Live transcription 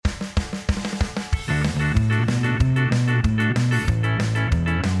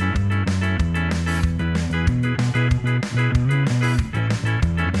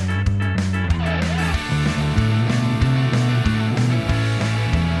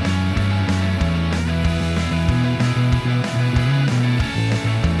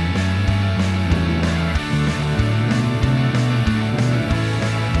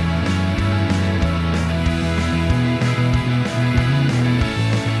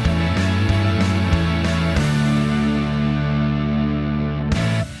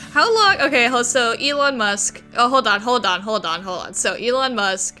How long? Okay, so Elon Musk. Oh, hold on. So Elon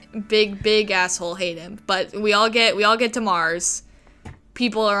Musk, big asshole, hate him. But we all get to Mars.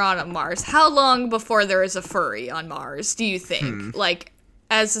 People are on Mars. How long before there is a furry on Mars, do you think? Like,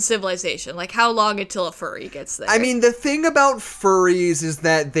 as a civilization, like how long until a furry gets there? I mean, the thing about furries is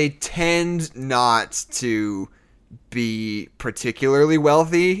that they tend not to be particularly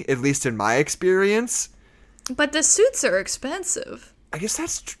wealthy, at least in my experience. But the suits are expensive. I guess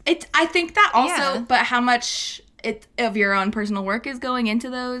that's true. I think that also, Yeah. but how much of your own personal work is going into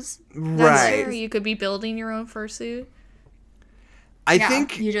those? That's Right. true. You could be building your own fursuit. I Yeah,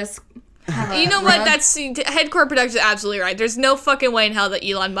 think you just have a You know what? rug. That's Headcore Productions is absolutely right. There's no fucking way in hell that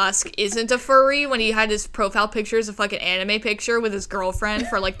Elon Musk isn't a furry when he had his profile picture as a fucking anime picture with his girlfriend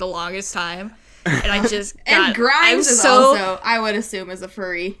for like the longest time. And I just And God, Grimes I'm is so, also, I would assume, is a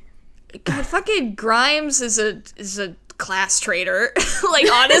furry. God, fucking Grimes is a class traitor.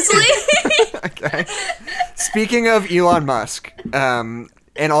 Like honestly. Okay. Speaking of Elon Musk, and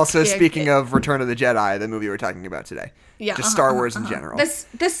also Yeah, speaking of Return of the Jedi, the movie we're talking about today. Yeah, Just Star Wars in general.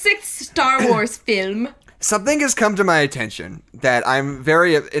 The sixth Star Wars film. Something has come to my attention that I'm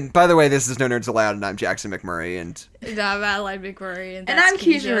very... And by the way, this is No Nerds Allowed, and I'm Jackson McMurray, and I'm Adeline McMurray, And I'm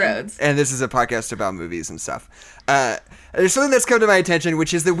Keisha Rhodes. this is a podcast about movies and stuff. There's something that's come to my attention,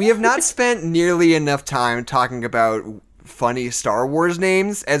 which is that we have not spent nearly enough time talking about funny Star Wars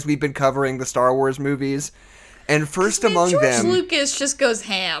names as we've been covering the Star Wars movies. And first among George them... Lucas just goes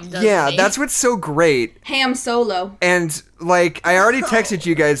ham, doesn't Yeah, he? that's what's so great. Ham Solo. And, like, I already texted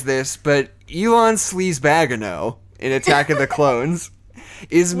you guys this, but Elon Sleazebagano in Attack of the Clones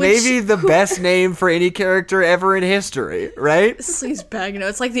is maybe the best name for any character ever in history, right? Sleazebag,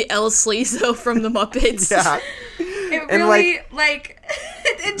 it's like the El Sleazo from the Muppets. Yeah. It And, really,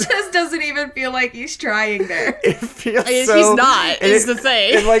 it just doesn't even feel like he's trying there. It feels He's so... not, and is the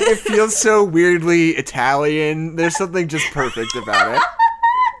thing. And, like, it feels so weirdly Italian. There's something just perfect about it.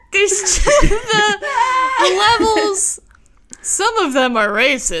 There's just the levels. Some of them are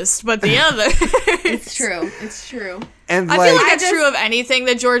racist, but the others. It's true. It's true. And, I like... feel like that's true of anything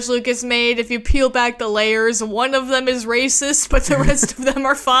that George Lucas made. If you peel back the layers, one of them is racist, but the rest of them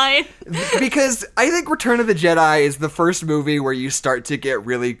are fine. Because I think Return of the Jedi is the first movie where you start to get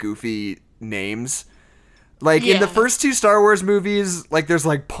really goofy names. Like, in the Yeah. first two Star Wars movies, like, there's,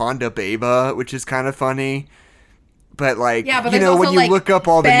 like, Ponda Baba, which is kind of funny. But, like, Yeah, but you there's know, when also, you like, look up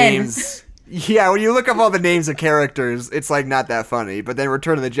all the Ben. names... Yeah, when you look up all the names of characters, it's, like, not that funny. But then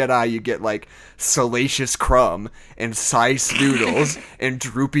Return of the Jedi, you get, like, Salacious Crumb and Sice Noodles and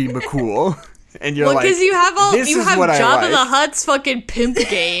Droopy McCool. And you're Well, like, because you have this is Jabba what I like. the Hutt's fucking pimp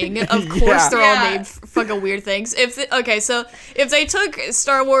gang. Of course, Yeah. they're all Yeah. named fucking weird things. So if they took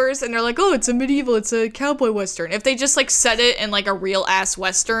Star Wars and they're like, oh, it's a cowboy western. If they just like set it in like a real ass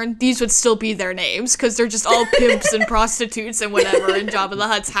western, these would still be their names because they're just all pimps and prostitutes and whatever in Jabba the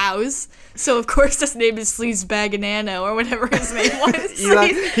Hutt's house. So of course his name is Sleazebaganano or whatever his name was. Elon,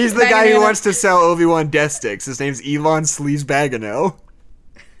 he's the guy who Baganano. wants to sell Obi-Wan death sticks. His name's Elon Sleazebagano.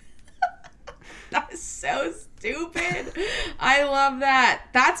 That's so stupid. I love that.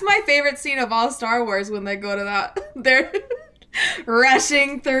 That's my favorite scene of all Star Wars when they go to that. They're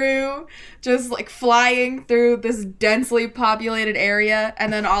rushing through, just like flying through this densely populated area,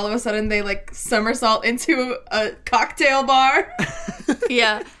 and then all of a sudden they like somersault into a cocktail bar.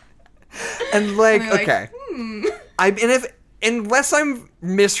 Yeah. And like, And they're like, okay. Unless I'm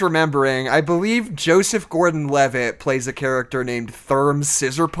misremembering, I believe Joseph Gordon-Levitt plays a character named Therm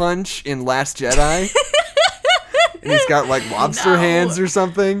Scissor Punch in Last Jedi. And he's got like lobster No. hands or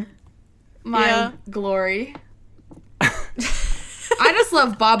something. My Yeah. glory. I just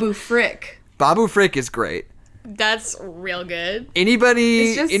love Babu Frick. Babu Frick is great. That's real good. Anybody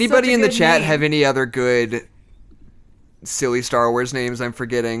It's just anybody such a in the good chat name. have any other good silly Star Wars names I'm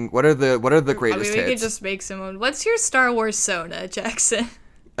forgetting? What are the I greatest mean, we could hits? just make someone. What's your Star Wars soda, Jackson?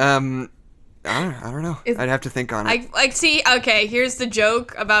 I don't know. Is- I'd have to think on it. I see. Okay, here's the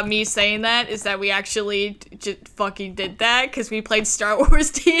joke about me saying that is that we actually fucking did that because we played Star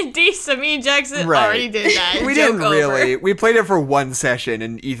Wars D&D. So me and Jackson Right. already did that. We Joke didn't over. really. We played it for one session,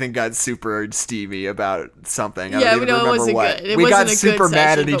 and Ethan got super steamy about something. I Yeah, don't even no, it remember wasn't what. good. It we got wasn't a super good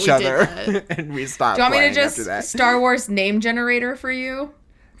mad session, at but each we did other, and we stopped. Do you want me to playing just after that. Star Wars name generator for you?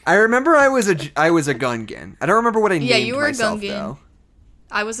 I remember I was a Gungan. I don't remember what I Yeah, named you were a myself Gungan. though.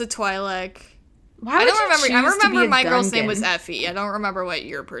 I was a Twi'lek. Why I would don't you remember. I choose to be remember a my girl's name Gungan? was Effie. I don't remember what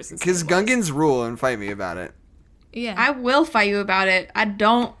your person's name Because was. Gungans rule and fight me about it. Yeah. I will fight you about it.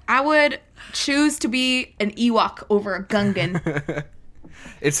 I would choose to be an Ewok over a Gungan.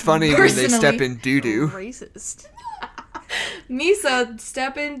 It's funny when they step Personally. in doo doo. Racist. Misa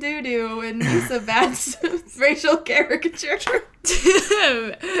stepping doo doo and Misa bats racial caricature.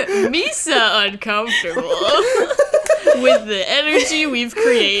 Misa uncomfortable with the energy we've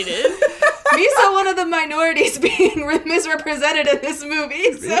created. Misa, one of the minorities being misrepresented in this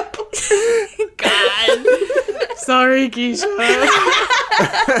movie. So, God, sorry, Keisha.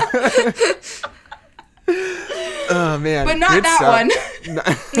 Oh man, but not good that stuff. one.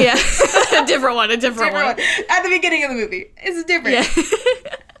 Yeah, a different one. Different one. At the beginning of the movie, it's different.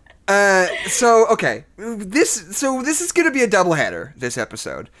 Yeah. So okay, this is gonna be a doubleheader this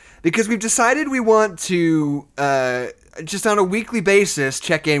episode because we've decided we want to just on a weekly basis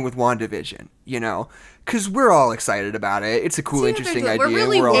check in with WandaVision. You know, because we're all excited about it. It's a cool, interesting idea. We're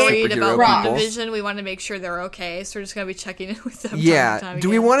really all worried superhero about people. WandaVision. We want to make sure they're okay, so we're just gonna be checking in with them. Yeah. Time Do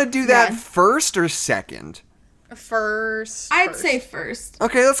we again. want to do that Yeah. first or second? First? I'd say first.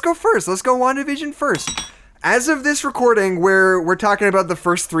 Okay, let's go first. Let's go WandaVision first. As of this recording, we're talking about the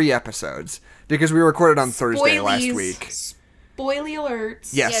first 3 episodes because we recorded on Thursday last Spoilies. week. Spoily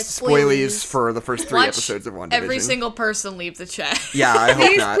alerts. Yes, Yeah, spoilies spoilies. for the first 3 Watch episodes of WandaVision. every single person leave the chat. Yeah, I hope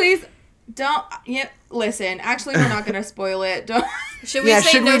Please, not. please don't. Yeah, listen. Actually, we're not gonna spoil it. Don't. Should we Yeah,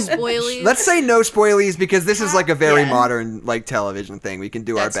 say should no we- spoilies? Let's say no spoilies because this is like a very Yeah. modern like television thing. We can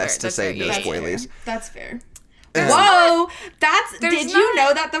do That's our fair, best to that's say fair, no yeah, spoilies. That's fair. Um, Whoa! there's Did you not-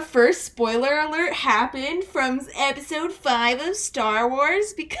 know that the first spoiler alert happened from episode 5 of Star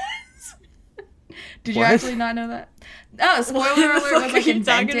Wars? Because did you What? actually not know that? Oh, spoiler What the alert fuck was are like you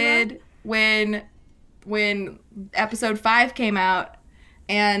talking invented when episode 5 came out,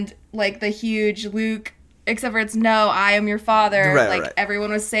 and like the huge Luke, except for it's no, I am your father. Right, like right.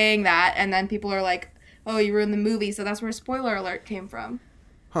 everyone was saying that, and then people are like, "Oh, you ruined the movie," so that's where spoiler alert came from.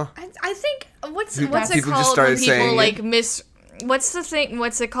 I think what's People it just called started when people saying like it. what's the thing?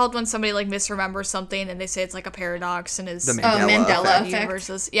 What's it called when somebody like misremembers something and they say it's like a paradox and is The Mandela Mandela effect. effect.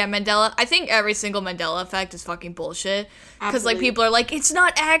 universes? Yeah, Mandela. I think every single Mandela effect is fucking bullshit. Because like Absolutely. people are like, it's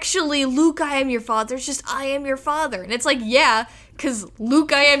not actually Luke, I am your father. It's just I am your father, and it's like, yeah, because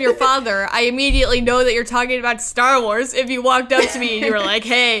Luke, I am your father. I immediately know that you're talking about Star Wars. If you walked up to me and you were like,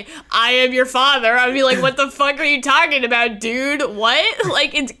 hey, I am your father, I'd be like, what the fuck are you talking about, dude? What?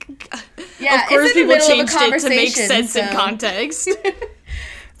 Like it's. Yeah, Of course, it's in people the middle of a changed it to make conversation, sense in so- context.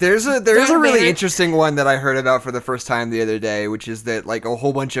 There's a Darth really Vader. interesting one that I heard about for the first time the other day, which is that like a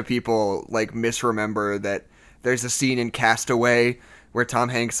whole bunch of people like misremember that there's a scene in Castaway where Tom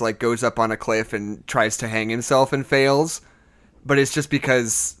Hanks like goes up on a cliff and tries to hang himself and fails, but it's just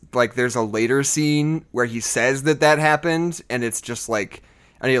because like there's a later scene where he says that happened and it's just like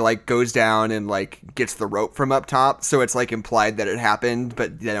and he like goes down and like gets the rope from up top, so it's like implied that it happened,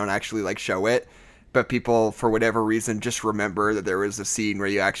 but they don't actually like show it. But people, for whatever reason, just remember that there was a scene where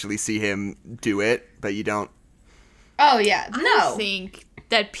you actually see him do it, but you don't. Oh yeah, I no. think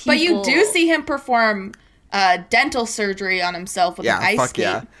that people. But you do see him perform dental surgery on himself with Yeah, an ice fuck skate.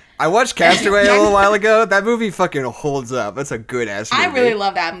 yeah. I watched Castaway a little while ago. That movie fucking holds up. That's a good ass movie. I really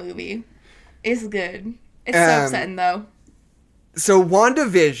love that movie. It's good. It's so upsetting though. So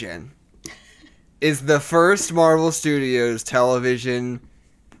WandaVision is the first Marvel Studios television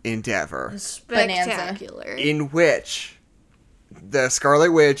endeavor spectacular. in which the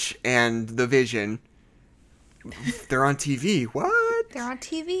Scarlet Witch and the Vision, they're on TV. What? They're on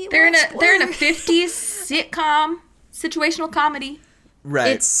TV. They're in a What? 50s sitcom, situational comedy. Right.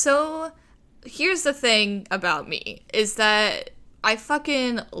 It's so. Here's the thing about me is that I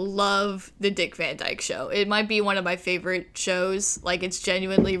fucking love the Dick Van Dyke Show. It might be one of my favorite shows. Like, it's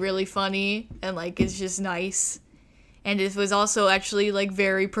genuinely really funny and like it's just nice. And it was also actually like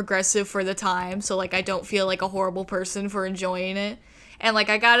very progressive for the time, so like I don't feel like a horrible person for enjoying it. And like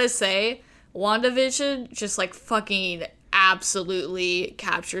I gotta say, WandaVision just like fucking absolutely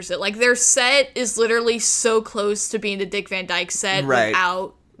captures it. Like their set is literally so close to being the Dick Van Dyke set Right.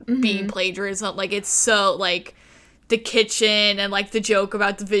 without being plagiarism. Like it's so like the kitchen and like the joke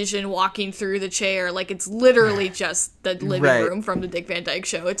about the Vision walking through the chair, like it's literally just the living Right. room from the Dick Van Dyke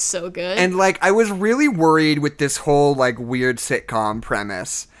Show. It's so good. And like I was really worried with this whole like weird sitcom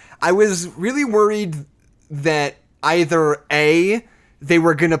premise. I was really worried that either A, they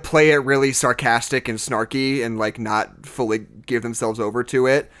were gonna play it really sarcastic and snarky and like not fully give themselves over to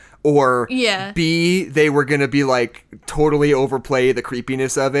it, or Yeah. B, they were gonna be like totally overplay the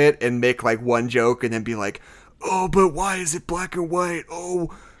creepiness of it and make like one joke and then be like, oh, but why is it black and white? Oh,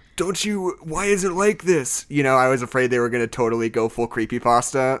 why is it like this? You know, I was afraid they were gonna totally go full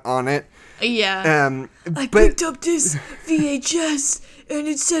creepypasta on it. Yeah. I But picked up this VHS and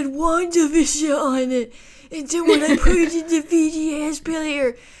it said WandaVision on it. And then when I put it in the VHS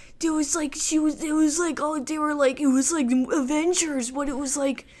player, there was like it was like oh they were like it was like Avengers, but it was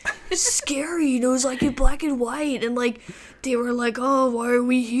like scary and it was like in black and white and like they were like, oh, why are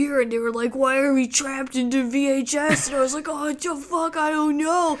we here? And they were like, why are we trapped into VHS? And I was like, oh, what the fuck, I don't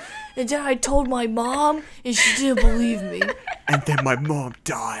know. And then I told my mom, and she didn't believe me. And then my mom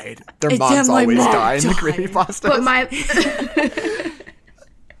died. Their moms always die in the creepypasta. But my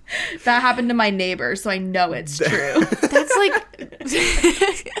that happened to my neighbor, so I know it's true. That's like...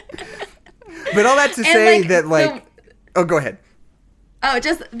 But all that to say that, like... Oh, go ahead. Oh,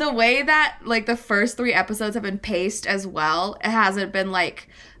 just the way that, like, the first 3 episodes have been paced as well. It hasn't been like,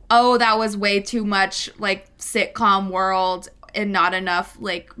 oh, that was way too much, like, sitcom world and not enough,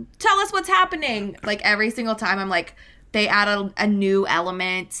 like, tell us what's happening. Like, every single time I'm like, they add a new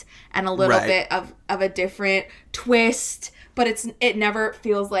element and a little bit of a different twist, but it never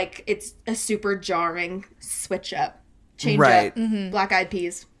feels like it's a super jarring switch up, change up, Black Eyed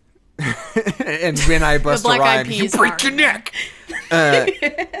Peas. And when I bust a rhyme, you break your neck. But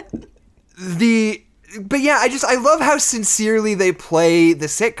yeah, I love how sincerely they play the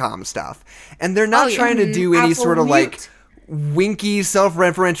sitcom stuff, and they're not trying to do any sort of like winky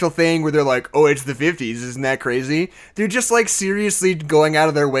self-referential thing where they're like, oh, it's the 50s, isn't that crazy? They're just like seriously going out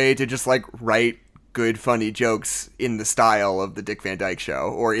of their way to just like write good funny jokes in the style of the Dick Van Dyke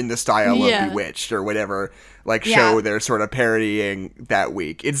Show or in the style of Bewitched or whatever like show they're sort of parodying that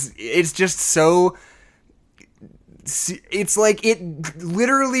week. It's just so, it's like it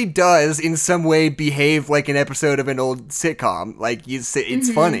literally does in some way behave like an episode of an old sitcom. Like it's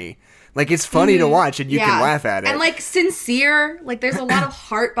funny. Like it's funny to watch and you can laugh at it. And like sincere, like there's a lot of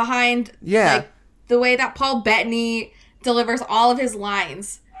heart behind like the way that Paul Bettany delivers all of his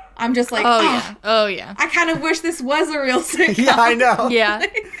lines. I'm just like, oh yeah. I kind of wish this was a real sitcom. Yeah, I know. Yeah.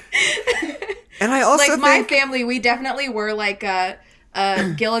 And I also like my family, we definitely were like a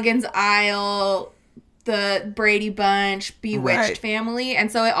Gilligan's Isle, the Brady Bunch, Bewitched family,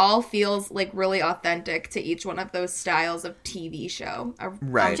 and so it all feels like really authentic to each one of those styles of TV show.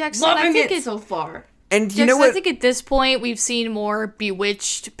 I'm Jackson, loving it so far. And you know what? I think at this point we've seen more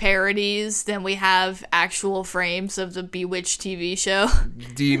Bewitched parodies than we have actual frames of the Bewitched TV show.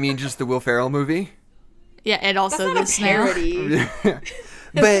 Do you mean just the Will Ferrell movie? Yeah, and also That's not a parody.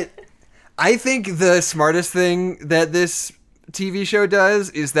 But I think the smartest thing that this TV show does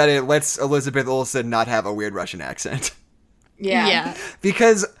is that it lets Elizabeth Olsen not have a weird Russian accent. Yeah.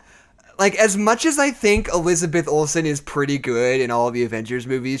 Because, like, as much as I think Elizabeth Olsen is pretty good in all of the Avengers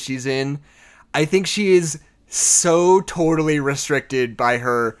movies she's in, I think she is so totally restricted by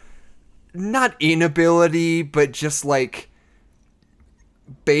her, not inability, but just, like,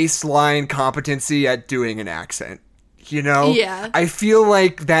 baseline competency at doing an accent. You know? Yeah. I feel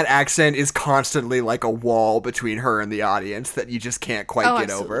like that accent is constantly like a wall between her and the audience that you just can't quite get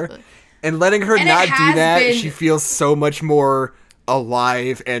over. And letting her not do that, she feels so much more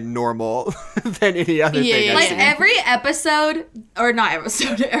alive and normal than any other thing I've like seen. every episode, or not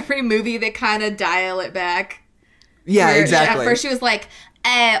episode, every movie, they kind of dial it back. Yeah, exactly. At first she was like,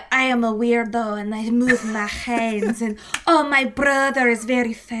 I am a weirdo and I move my hands and oh, my brother is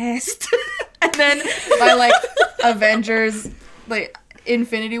very fast. And then by like Avengers, like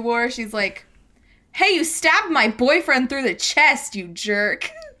Infinity War, she's like, hey, you stabbed my boyfriend through the chest, you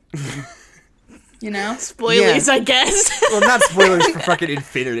jerk. You know? Spoilers, I guess. Well, not spoilers for fucking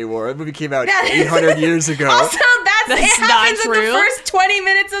Infinity War. The movie came out 800 years ago. Also, it happens in true. the first 20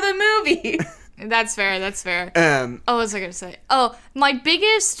 minutes of the movie. That's fair. What was I going to say? Oh, my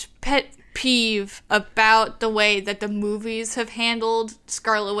biggest pet peeve about the way that the movies have handled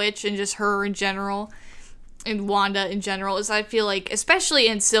Scarlet Witch and just her in general and Wanda in general is I feel like, especially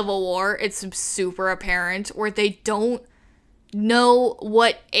in Civil War, it's super apparent where they don't know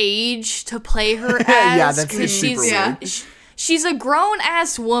what age to play her as. Yeah, that's super weird. She's a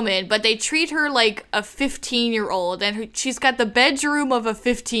grown-ass woman, but they treat her like a 15-year-old, and she's got the bedroom of a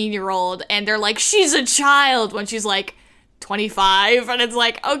 15-year-old, and they're like, she's a child, when she's like 25, and it's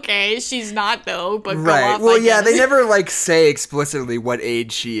like, okay, she's not though, but go off, well, I guess. they never like say explicitly what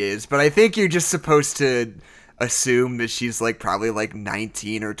age she is, but I think you're just supposed to assume that she's like probably like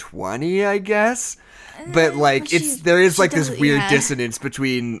 19 or 20, I guess. But like there is like this weird dissonance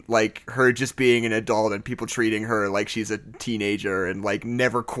between like her just being an adult and people treating her like she's a teenager and like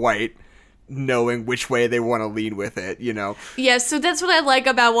never quite knowing which way they want to lean with it, you know? Yeah, so that's what I like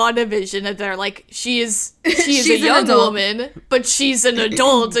about WandaVision, that they're like, she is a young woman, but she's an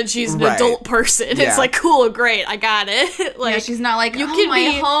adult and she's an adult person. Yeah. It's like, cool, great, I got it. Like, yeah, she's not like, you can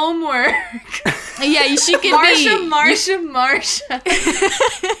my homework. Yeah, she can Marsha.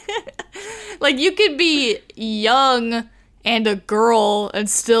 Like, you could be young and a girl and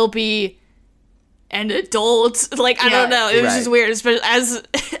still be an adult. Like, I don't know. It was just weird. Especially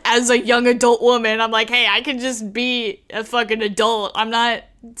as a young adult woman, I'm like, hey, I can just be a fucking adult. I'm not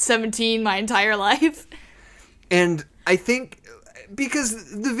 17 my entire life. And I think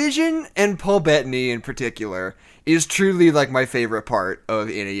because the Vision and Paul Bettany in particular is truly like my favorite part of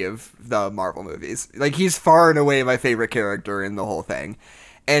any of the Marvel movies. Like, he's far and away my favorite character in the whole thing.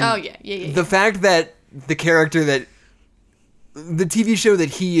 And the fact that the character that the TV show that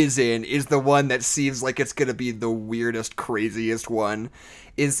he is in is the one that seems like it's going to be the weirdest, craziest one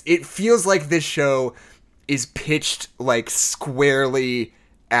it feels like this show is pitched like squarely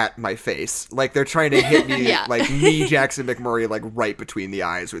at my face. Like, they're trying to hit me, like me, Jackson McMurray, like right between the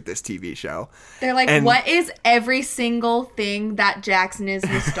eyes with this TV show. They're like, what is every single thing that Jackson is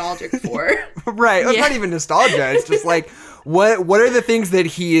nostalgic for? Right. It's not even nostalgia. It's just like, what are the things that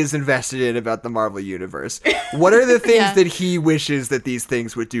he is invested in about the Marvel Universe? What are the things that he wishes that these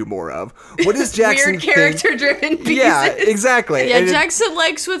things would do more of? What is Jackson Weird character-driven pieces. Yeah, exactly. Yeah, and Jackson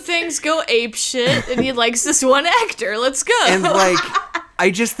likes when things go ape shit, and he likes this one actor. Let's go. And, like,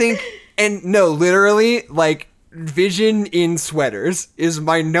 I just think, and no, literally, like, Vision in sweaters is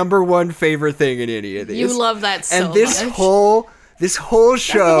my number one favorite thing in any of these. You love that so much. And this whole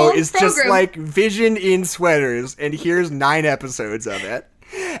show is just like Vision in sweaters, and here's 9 episodes of it.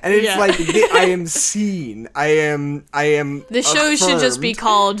 And it's like, I am seen. I am The show should just be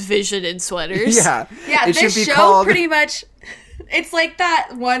called Vision in sweaters. Yeah. This show pretty much, it's like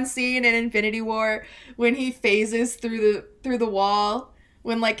that one scene in Infinity War when he phases through the wall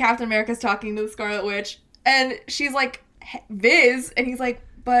when, like, Captain America's talking to the Scarlet Witch, and she's like, Viz, and he's like,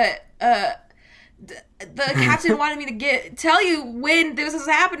 but, the captain wanted me to tell you when this was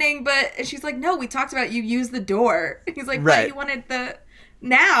happening, but and she's like, no, we talked about you use the door. And he's like, but you wanted the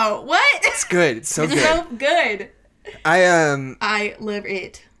now. What? It's good. It's so good. So good. I live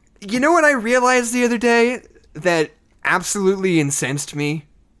it. You know what I realized the other day that absolutely incensed me?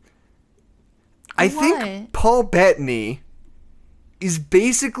 I think Paul Bettany is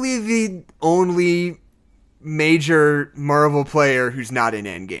basically the only major Marvel player who's not in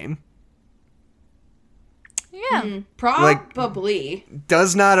Endgame. Yeah. Probably. Like,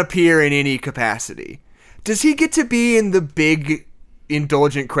 does not appear in any capacity. Does he get to be in the big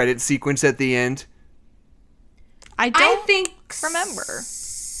indulgent credit sequence at the end? I think remember.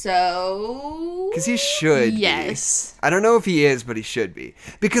 So? Because he should Yes. be. I don't know if he is, but he should be.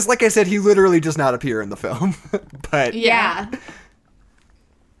 Because, like I said, he literally does not appear in the film. But yeah.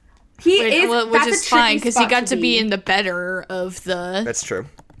 He is, which is fine, because he got to be in the better of the... That's true.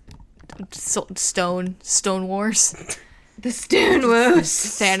 Stone Wars. The Stone Wars.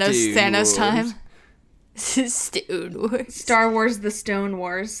 Thanos time. Stone Wars. Star Wars: The Stone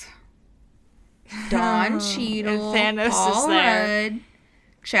Wars. Don Cheadle, Thanos Paul is there. Rudd,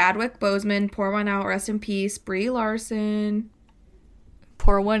 Chadwick Boseman, pour one out, rest in peace, Brie Larson.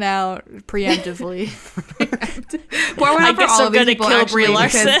 Pour one out preemptively. Pour one out for all of these people, kill Brie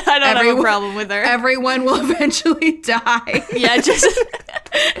Larson. I don't have a problem with her. Everyone will eventually die. Yeah, just...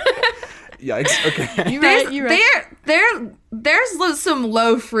 Yikes, okay. You're right. There's some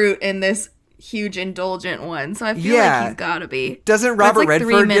low fruit in this huge indulgent one, so I feel like he's gotta be. Doesn't Robert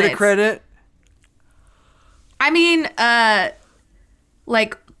Redford get a credit? I mean,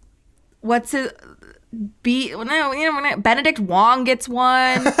 like, what's his... Benedict Wong gets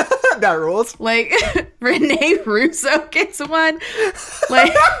one. That rules. Like, Rene Russo gets one.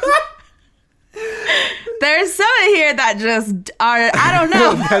 Like... There's some in here that just are, I don't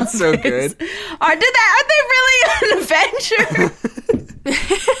know. That's so good. Are they really an Avenger?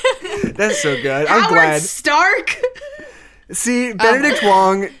 That's so good. Howard I'm glad. Stark. See, Benedict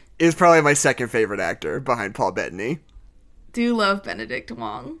Wong is probably my second favorite actor behind Paul Bettany. Do love Benedict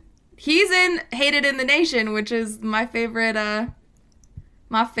Wong. He's in Hated in the Nation, which is my favorite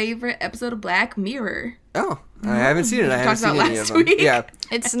episode of Black Mirror. Oh, I haven't seen it. I haven't seen any of them. Week. Yeah,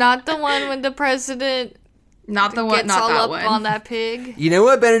 it's not the one when the president not the one, gets not all that up one. on that pig. You know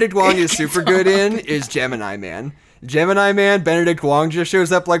what Benedict Wong is super good in is Gemini Man. Gemini Man, Benedict Wong just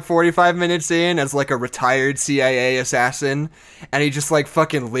shows up like 45 minutes in as like a retired CIA assassin, and he just like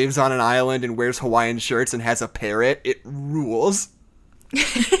fucking lives on an island and wears Hawaiian shirts and has a parrot. It rules.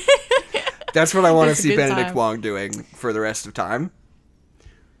 That's what I want to see Benedict Wong doing for the rest of time.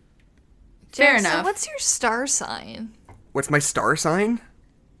 Fair Jackson, enough. what's your star sign? What's my star sign?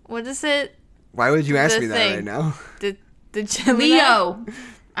 What is it? Why would you ask The me that thing. right now? The Gemini? Leo.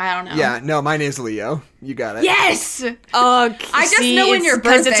 I don't know. Yeah, no, mine is Leo. You got it. Yes! Oh, I just know when your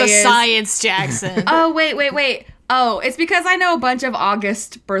because it's birthday a is. science, Jackson. Oh, wait. Oh, it's because I know a bunch of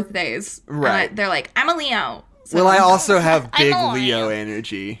August birthdays. Right. They're like, I'm a Leo. Well, I also have big a Leo Leo.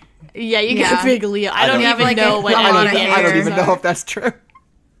 energy. Yeah, you Yeah. get big Leo. I don't have, even like, know a what lot any of energies I don't even are. know if that's true.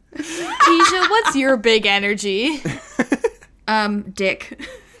 Keisha, what's your big energy? Dick.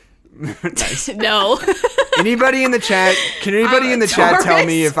 Nice. No. Anybody in the chat? Can anybody I'm in the a chat tell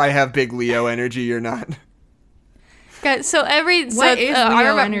me Taurus. if I have big Leo energy or not? God, so What is I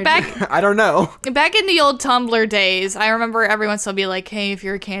Leo remember energy? I don't know. back in the old Tumblr days, I remember everyone still be like, "Hey, if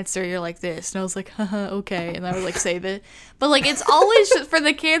you're a Cancer, you're like this," and I was like, "Haha, okay," and I would like save it. But like, it's always just, for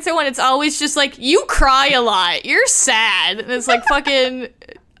the Cancer one, it's always just like, you cry a lot, you're sad, and it's like fucking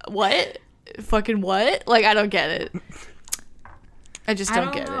what, fucking what? Like, I don't get it. I just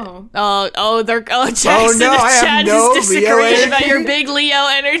don't get know. it. Jackson no, in I have chat no is Leo disagreeing about energy. your big Leo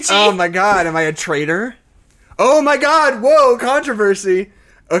energy. Oh my god, am I a traitor? Oh my god, whoa, controversy.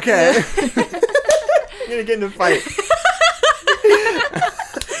 Okay. I'm gonna get in a fight.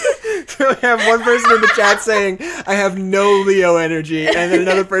 So we have one person in the chat saying, I have no Leo energy, and then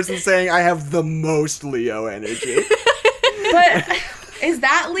another person saying, I have the most Leo energy. But is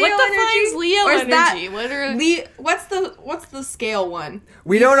that Leo what defines energy? Leo Or is that energy? What are what's the scale one?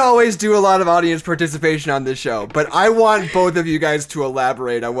 We don't always do a lot of audience participation on this show, but I want both of you guys to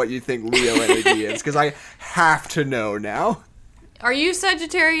elaborate on what you think Leo energy is, because I have to know now. Are you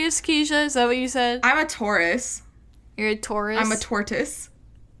Sagittarius, Keisha? Is that what you said? I'm a Taurus. You're a Taurus. I'm a tortoise.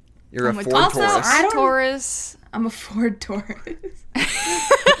 You're I'm a a Ford Also, Taurus. I don't- Taurus. I'm a Ford Taurus.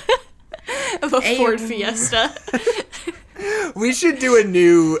 Of a Ford Am. Fiesta. We should do a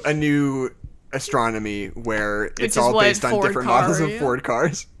new astronomy where it's is all what based on Ford different car models are of you? Ford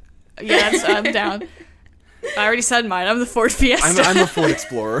cars. Yeah, I'm down. I already said mine. I'm the Ford Fiesta. I'm a Ford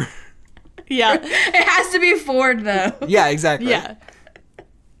Explorer. Yeah. It has to be Ford though. Yeah, exactly. Yeah.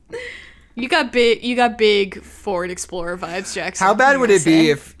 You got big Ford Explorer vibes, Jackson. How bad would it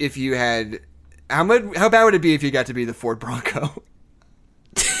be Say. if you had how bad would it be if you got to be the Ford Bronco?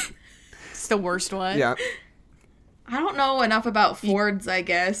 It's the worst one. Yeah. I don't know enough about Fords, I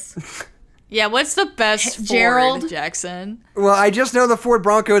guess. Yeah, what's the best Ford, Gerald? Jackson? Well, I just know the Ford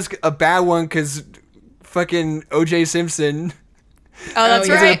Bronco is a bad one because fucking O.J. Simpson Oh, that's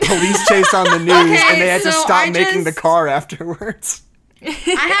yeah. did a right. police chase on the news, Okay, and they had to so stop I making the just- car afterwards.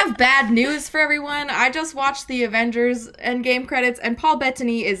 I have bad news for everyone. I just watched the Avengers Endgame credits, and Paul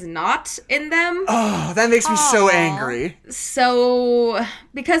Bettany is not in them. Oh, that makes me so Aw. angry. So,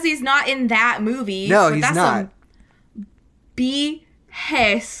 because he's not in that movie, No, but he's that's not. some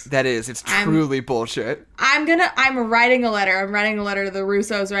BS. That is, it's I'm- truly bullshit. I'm writing a letter. I'm writing a letter to the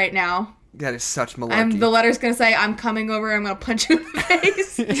Russos right now. That is such malarkey. The letter's gonna say, I'm coming over, I'm gonna punch you in the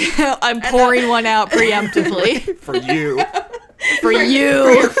face. I'm pouring one out preemptively For you. for For you.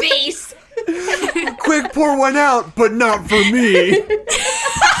 your face. Quick, pour one out, but not for me.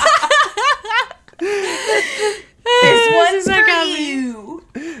 This one's is for like a- you.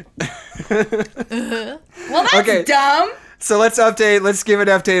 Well, that's Okay. dumb. So let's give an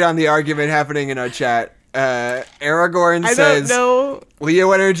update on the argument happening in our chat. Aragorn I says don't know.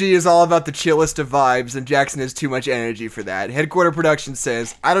 Leo energy is all about the chillest of vibes, and Jackson has too much energy for that. Headquarter Production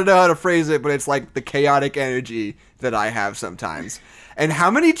says, I don't know how to phrase it, but it's like the chaotic energy that I have sometimes. And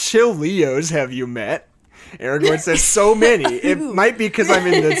how many chill Leos have you met? Aragorn says, so many. It might be because I'm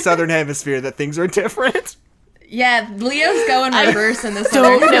in the southern hemisphere that things are different. Yeah, Leo's going reverse in this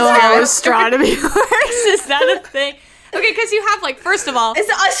Don't other know how episode. astronomy works. Is that a thing? Okay, because you have, like, first of all, It's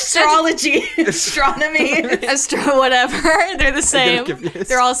astrology. Astronomy. whatever. They're the same. confused.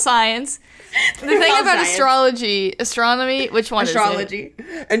 They're all science. The thing all about science. astronomy, which one Astrology. is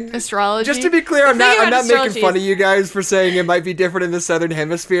it? And Astrology. just to be clear, I'm The thing not about making astrology fun is- of you guys for saying it might be different in the southern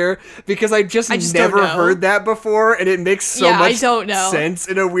hemisphere, because I just don't never know. heard that before, and it makes so Yeah, I much don't know. sense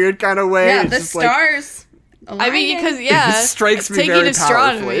in a weird kind of way. Yeah, It's the just like, stars. I mean, aligning. because, yeah. It strikes me taking very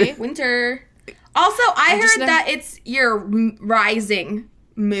astronomy. powerfully. Winter. Also, I just heard never- that it's your rising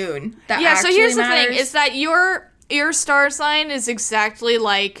moon that Yeah, so actually here's matters. the thing, is that your star sign is exactly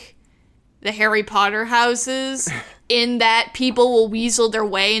like the Harry Potter houses, in that people will weasel their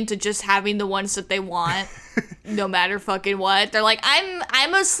way into just having the ones that they want, no matter fucking what. They're like,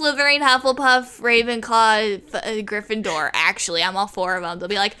 I'm a Slytherin, Hufflepuff, Ravenclaw, Gryffindor. Actually, I'm all four of them. They'll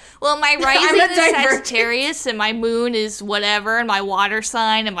be like, well, my rising I'm a is divergent. Sagittarius, and my moon is whatever, and my water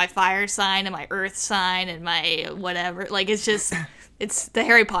sign, and my fire sign, and my earth sign, and my whatever. Like, it's just, it's the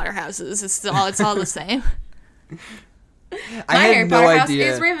Harry Potter houses. It's all the same. I My had Harry no Potter house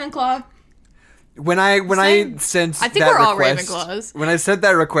idea. is Ravenclaw. When I Same. sent I think that we're all request, Ravenclaws. when I sent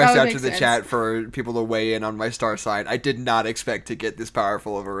that request Oh, out makes to the sense. chat for people to weigh in on my star sign, I did not expect to get this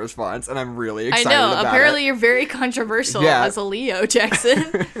powerful of a response, and I'm really I excited know. about Apparently, it. you're very controversial Yeah. as a Leo,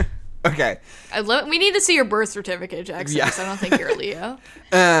 Jackson. Okay. We need to see your birth certificate, Jackson, Yeah. 'cause I don't think you're a Leo.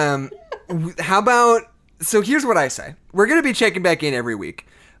 How about, so here's what I say. We're going to be checking back in every week,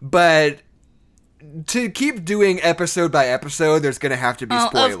 but to keep doing episode by episode, there's going to have to be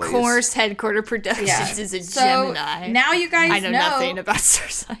spoilers. Of course, Headquarter Productions is a So Gemini. now you guys I know nothing about star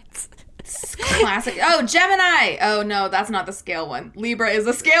signs. Classic. Oh, Gemini. Oh no, that's not the scale one. Libra is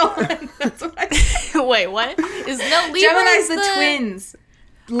the scale one. That's what I said. Wait, what? Libra Gemini's is the twins.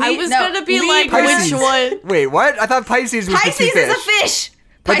 I was gonna be like, Libra. Pisces. which one? Wait, what? I thought Pisces was Pisces the two fish. is a fish.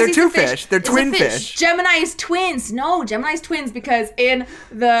 But they're Pisces two is a fish. They're It's a twin fish. fish. Gemini is twins. No, Gemini's twins because in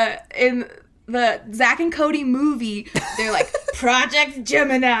the Zack and Cody movie, they're like Project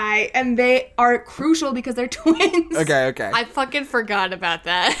Gemini, and they are crucial because they're twins. Okay. I fucking forgot about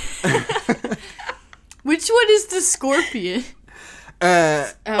that. Which one is the scorpion?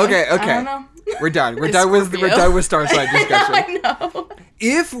 Oh, Okay. I don't know. We're done. We're done with star sign discussion. I know.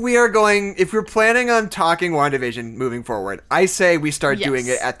 If we're planning on talking WandaVision moving forward, I say we start doing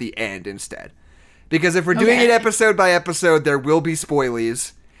it Yes. at the end instead. Because if we're doing it Okay. episode by episode, there will be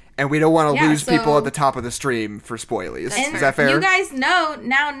spoilies, and we don't want to Yeah, lose people so- at the top of the stream for spoilies. And Is that fair? you guys know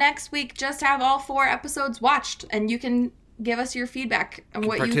now next week just have all 4 episodes watched, and you can give us your feedback on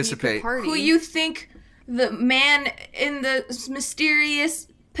what participate. Party. who you think the man in the mysterious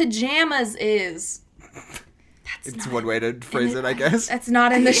pajamas is. It's one way to phrase it, I guess. That's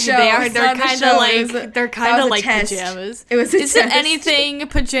not in the show. They're It's not in the kind show. of It was a- like they're that kind was of a like test. pajamas. It was a Is it test. anything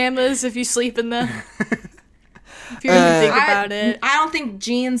pajamas if you sleep in them? If you really think about it. I don't think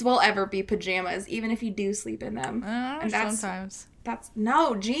jeans will ever be pajamas, even if you do sleep in them. And Sometimes. That's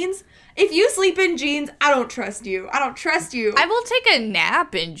no jeans. If you sleep in jeans, I don't trust you. I don't trust you. I will take a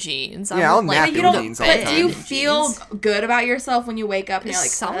nap in jeans. Yeah, I'll nap But in you don't. jeans all the But do you time. feel good about yourself when you wake up and you're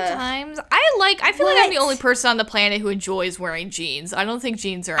like, Sometimes I feel like I'm the What? only person on the planet who enjoys wearing jeans. I don't think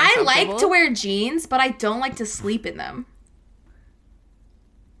jeans are I uncomfortable. like to wear jeans, but I don't like to sleep in them.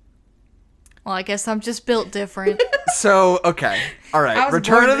 Well, I guess I'm just built different. So, okay. All I right. was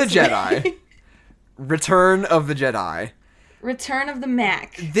Return born of the this way. Jedi. Return of the Jedi. Return of the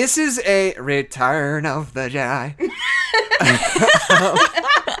Mac. This is a Return of the Jedi.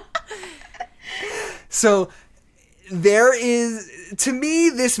 So, there is, to me,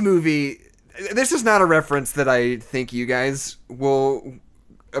 this movie, this is not a reference that I think you guys will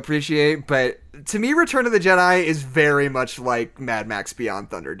appreciate, but to me, Return of the Jedi is very much like Mad Max Beyond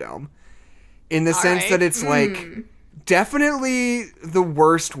Thunderdome. In the sense right. that it's, like, definitely the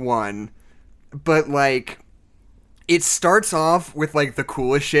worst one, but, like, it starts off with, like, the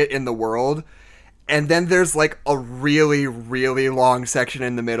coolest shit in the world, and then there's, like, a really, really long section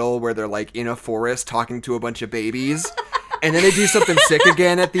in the middle where they're, like, in a forest talking to a bunch of babies, and then they do something sick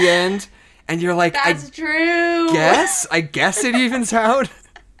again at the end, and you're like, That's true. I guess it evens out.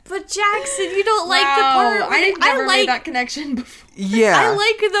 But Jackson, you don't like the Wow, part. I never like made that connection before. Yeah. I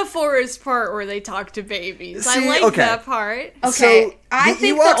like the forest part where they talk to babies. See, I like okay. that part. Okay, So, I the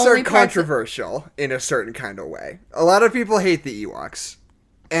think the Ewoks are only parts that- controversial in a certain kind of way. A lot of people hate the Ewoks.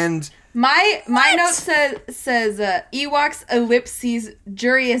 And My note says Ewoks ellipses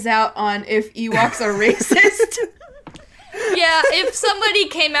jury is out on if Ewoks are racist. Yeah, if somebody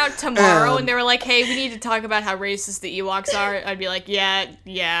came out tomorrow and they were like, "Hey, we need to talk about how racist the Ewoks are," I'd be like,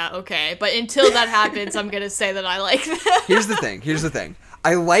 "Yeah, okay." But until that happens, I'm gonna say that I like them. here's the thing.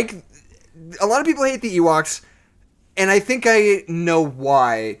 I like, a lot of people hate the Ewoks, and I think I know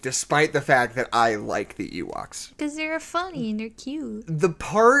why, despite the fact that I like the Ewoks. Because they're funny and they're cute. The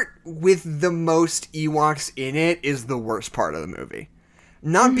part with the most Ewoks in it is the worst part of the movie.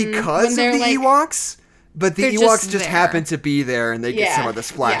 Not because When of they're, the like- Ewoks, but the They're Ewoks just just there. happen to be there and they get Yeah, some of the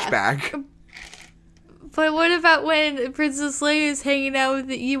splashback. But what about when Princess Leia is hanging out with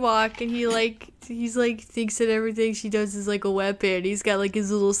the Ewok and he's like thinks that everything she does is like a weapon. He's got like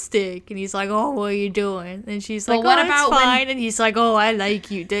his little stick and he's like, "Oh, what are you doing?" And she's like, what "Oh, about it's when- fine." And he's like, "Oh, I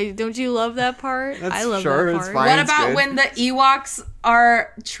like you. Don't you love that part?" That's- I love sure, that it's part. fine. What It's about good. when the Ewoks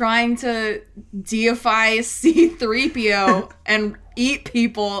are trying to deify C-3PO and eat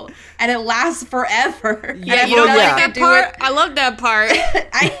people, and it lasts forever? Yeah, And you don't well, like yeah. that part? I love that part.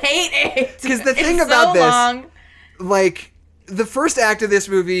 I hate it. 'Cause the thing It's about so this- long. Like, the first act of this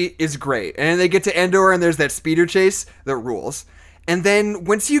movie is great. And they get to Endor and there's that speeder chase that rules. And then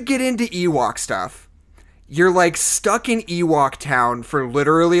once you get into Ewok stuff, you're like stuck in Ewok town for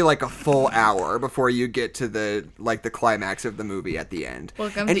literally like a full hour before you get to the climax of the movie at the end.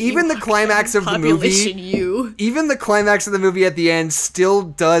 Welcome and to even the Ewok climax of the Population movie, U. even the climax of the movie at the end still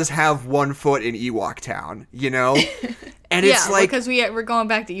does have one foot in Ewok town, you know? And it's Yeah, like, because we're going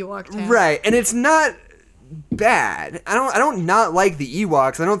back to Ewok Town. right, and it's not bad. I don't not like the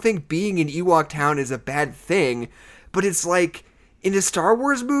Ewoks. I don't think being in Ewok Town is a bad thing, but it's like in a Star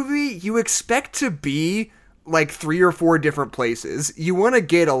Wars movie, you expect to be like 3 or 4 different places. You want to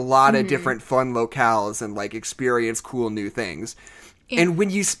get a lot of different fun locales and like experience cool new things. And when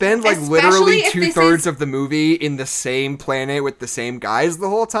you spend like literally 2/3 of the movie in the same planet with the same guys the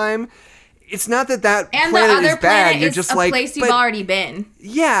whole time, it's not that and planet the other is bad. planet You're is just a like, place you've already been.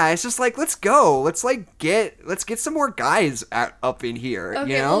 yeah, it's just like, let's go. Let's get some more guys up in here.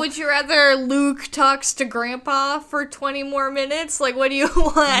 Okay, you know? well, would you rather Luke talks to Grandpa for 20 more minutes? Like, what do you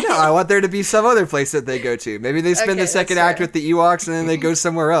want? No, I want there to be some other place that they go to. Maybe they spend Okay, the second that's act fair. with the Ewoks and then they go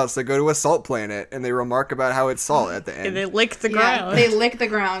somewhere else. They go to a salt planet and they remark about how it's salt at the And end. they lick the Yeah, ground. they lick the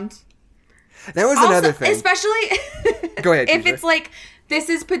ground. That was Also, another thing. especially Go ahead, if Keisha. it's like this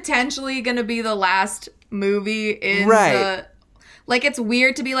is potentially going to be the last movie in Right. the. Like, it's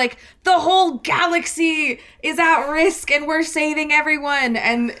weird to be like, the whole galaxy is at risk and we're saving everyone.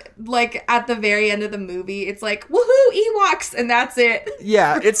 And, like, at the very end of the movie, it's like, woohoo, Ewoks! And that's it.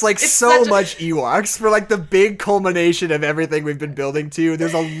 Yeah, it's like It's so such a- much Ewoks for like the big culmination of everything we've been building to.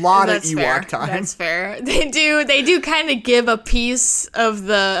 There's a lot of That's Ewok fair. time. That's fair. They do kind of give a piece of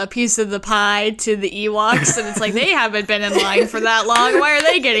the pie to the Ewoks, and it's like they haven't been in line for that long. Why are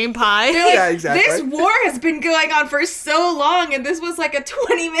they getting pie? They're like, Yeah, exactly. this war has been going on for so long and this was like a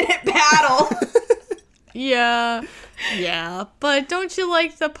 20-minute battle. Yeah, but don't you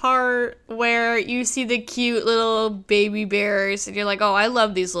like the part where you see the cute little baby bears and you're like, oh, I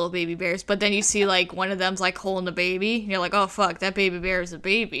love these little baby bears, but then you see like one of them's like holding a baby and you're like, oh fuck, that baby bear is a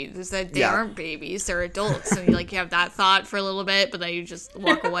baby. They Yeah. aren't babies, they're adults. And you have that thought for a little bit, but then you just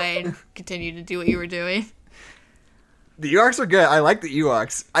walk away and continue to do what you were doing. The Ewoks are good. I like the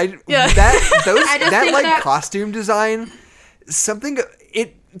Ewoks. Yeah. I just That think like that- costume design,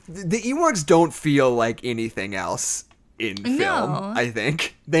 the Ewoks don't feel like anything else in film. No. I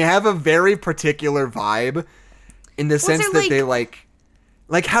think they have a very particular vibe in the sense they're that they like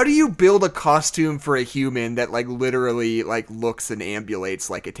how do you build a costume for a human that like literally like looks and ambulates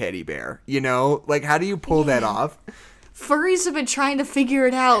like a teddy bear? You know, like how do you pull that off? Furries have been trying to figure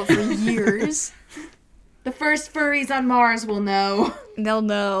it out for years. The first furries on Mars will know. They'll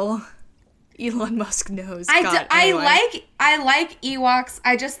know. Elon Musk knows. I God, anyway. like Ewoks.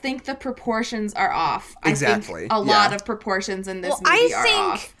 I just think the proportions are off. Exactly, I think a lot yeah. of proportions in this Well, movie are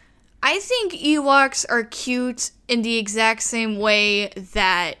off. I think Ewoks are cute in the exact same way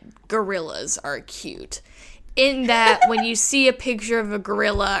that gorillas are cute. In that when you see a picture of a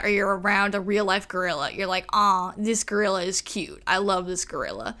gorilla or you're around a real life gorilla, you're like, aw, this gorilla is cute. I love this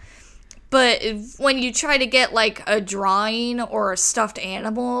gorilla. But when you try to get like a drawing or a stuffed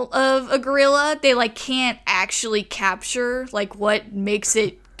animal of a gorilla, they like can't actually capture like what makes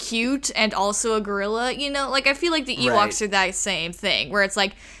it cute and also a gorilla, you know? Like I feel like the Ewoks Right. are that same thing where it's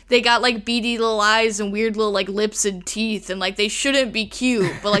like they got like beady little eyes and weird little like lips and teeth and like they shouldn't be cute,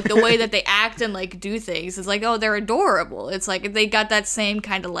 but like the way that they act and like do things, it's like, oh, they're adorable. It's like they got that same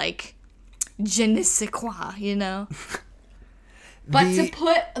kind of like je ne sais quoi, you know? But to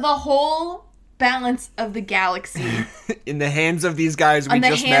put the whole balance of the galaxy in the hands of these guys we On the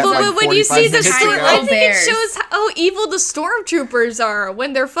just met hands of- like But when you 45 see the minutes storm, ago. I think bears. it shows how evil the stormtroopers are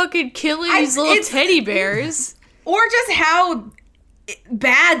when they're fucking killing these little it's- teddy bears. or just how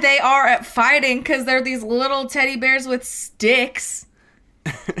bad they are at fighting because they're these little teddy bears with sticks.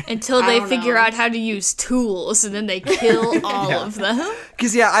 Until they don't figure know. out how to use tools and then they kill all of them.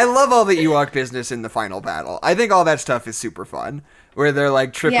 Because, yeah, I love all the Ewok business in the final battle. I think all that stuff is super fun. Where they're,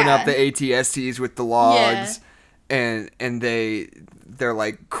 like, tripping Yeah. up the ATSTs with the logs. And they're,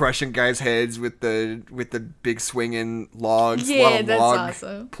 like, crushing guys' heads with the big swinging logs. A lot Yeah, of that's log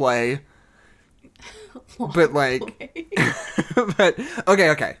awesome. play. But, like... but,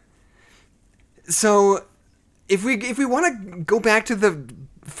 okay. So, if we want to go back to the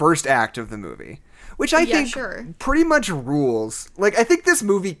first act of the movie... Which I Yeah, think sure. pretty much rules. Like, I think this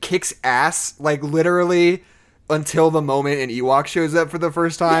movie kicks ass, like, literally until the moment an Ewok shows up for the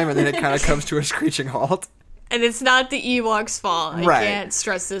first time, and then it kind of comes to a screeching halt. And it's not the Ewoks' fault. I Right. can't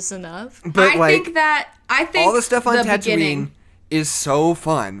stress this enough. But, I think all the stuff on Tatooine beginning- is so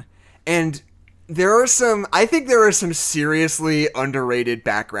fun. And I think there are some seriously underrated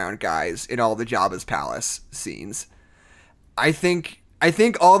background guys in all the Jabba's Palace scenes. I think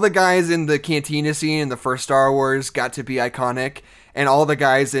all the guys in the Cantina scene in the first Star Wars got to be iconic, and all the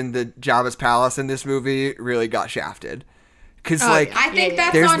guys in the Jabba's Palace in this movie really got shafted. Because, Oh, like, yeah. I think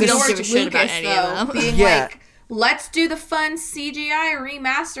that's There's on this- George Don't give a shit about Lucas any of though, them. being Yeah. let's do the fun CGI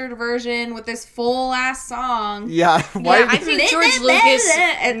remastered version with this full ass song. Yeah, why? Yeah, I think George Lucas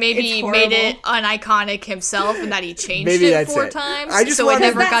maybe It's made it horrible. uniconic himself, and that he changed Maybe it that's 4 it. times, I just so it wanted-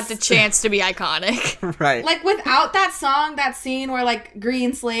 never got That's- the chance to be iconic. Right. Like, without that song, that scene where, like,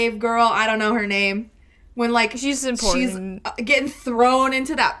 Green Slave Girl, I don't know her name, when, like, She's important. she's getting thrown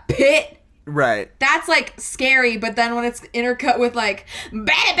into that pit. Right. That's, like, scary, but then when it's intercut with, like, look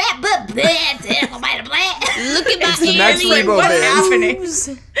at my the Max ears, like, Rebo what's bit. happening?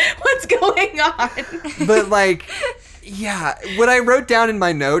 What's going on? But like, yeah, what I wrote down in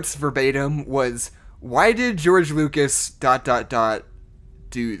my notes verbatim was, why did George Lucas ...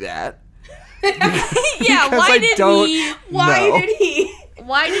 do that? Yeah, Because why I did don't he? Why know. did he?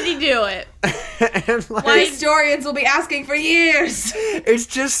 Why did he do it? And like, Why- Historians will be asking for years. it's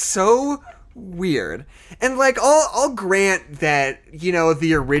just so weird. And like, I'll grant that, you know,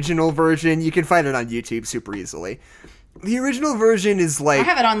 the original version, you can find it on YouTube super easily. The original version is I like,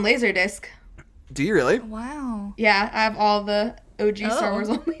 have it on Laserdisc. do you really? Wow. Yeah, I have all the OG Star Oh. Wars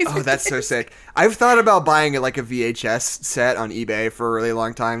on Laserdisc. Oh, that's so sick. I've thought about buying it like a VHS set on eBay for a really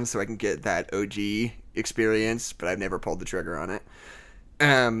long time so I can get that OG experience, but I've never pulled the trigger on it.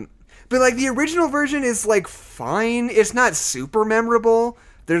 But like the original version is like fine. It's not super memorable.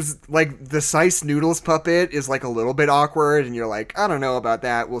 There's like the Sice Noodles puppet is like a little bit awkward and you're like, I don't know about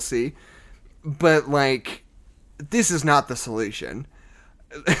that. We'll see. But like, this is not the solution.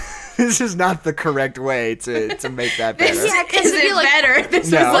 This is not the correct way to make that better. Yeah, 'cause Is it'd be it like- better?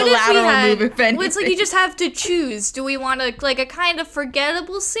 This No. was What a if we lateral had? move, if Well, it's like you anything. just have to choose. Do we want like a kind of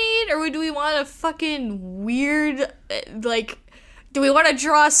forgettable scene, or do we want a fucking weird, like? Do we want to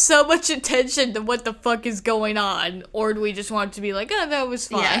draw so much attention to what the fuck is going on, or do we just want it to be like, oh, that was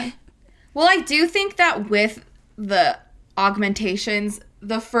fine? Yeah. Well, I do think that with the augmentations,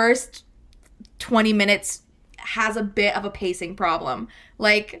 the first 20 minutes has a bit of a pacing problem.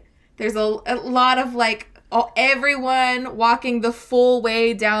 Like, there's a lot of, like, everyone walking the full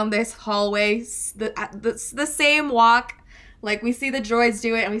way down this hallway, the same walk. Like, we see the droids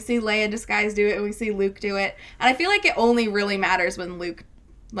do it, and we see Leia in disguise do it, and we see Luke do it. And I feel like it only really matters when Luke,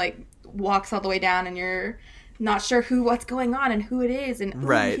 like, walks all the way down and you're not sure what's going on and who it is, and ooh,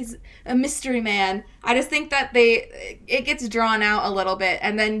 Right. he's a mystery man. I just think that it gets drawn out a little bit,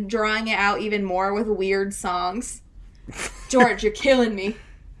 and then drawing it out even more with weird songs. George, you're killing me.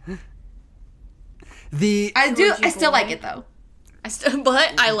 I still like it though.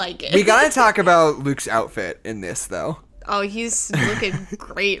 But I like it. We gotta talk about Luke's outfit in this though. Oh, he's looking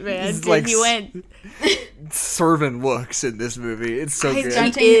great, man. He's Dude, like he went. Servant looks in this movie. It's so He good.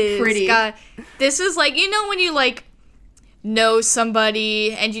 Stunting is. pretty. God, this is like, you know when you like know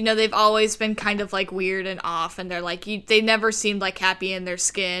somebody and you know they've always been kind of like weird and off, and they're like they never seemed like happy in their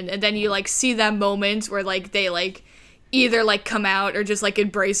skin, and then you like see that moment where like they like either like come out or just like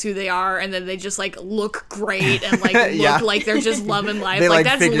embrace who they are, and then they just like look great and like look Yeah. like they're just loving life. They like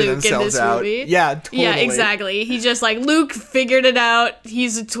that's figure Luke in themselves this out. movie. Yeah, totally. Yeah, exactly. He just like Luke figured it out.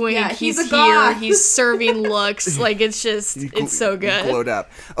 He's a twink. Yeah, he's he's a here. god. He's serving looks. Like it's just it's so good. Glowed up.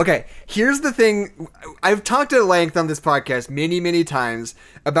 Okay, here's the thing. I've talked at length on this podcast many times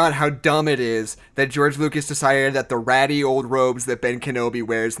about how dumb it is that George Lucas decided that the ratty old robes that Ben Kenobi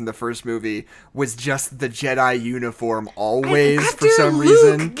wears in the first movie was just the Jedi uniform always for some Luke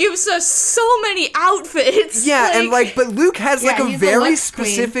reason. gives us so many outfits. Yeah, and like, but Luke has like Yeah, a he's the very look queen.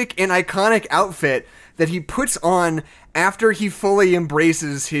 specific and iconic outfit that he puts on after he fully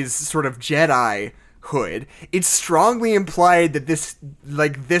embraces his sort of Jedi hood. It's strongly implied that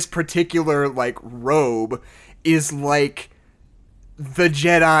this particular like robe is like the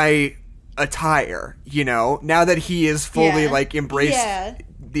Jedi attire, you know? Now that he is fully Yeah. like embraced Yeah.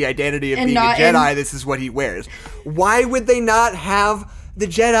 the identity of And being a not Jedi, this is what he wears. Why would they not have the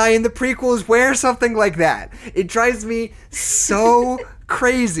Jedi in the prequels wear something like that? It drives me so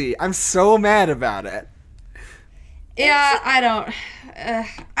crazy. I'm so mad about it. Yeah, I don't.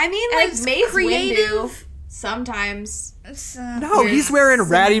 I mean, like As Mace creative- Windu sometimes, No, he's wearing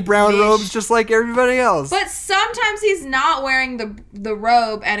ratty brown Ish. robes just like everybody else. but sometimes he's not wearing the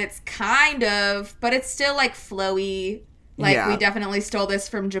robe, and it's kind of, but it's still like flowy. Like Yeah. we definitely stole this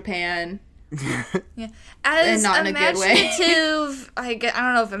from Japan. Yeah. As And not in a good way. imaginative, I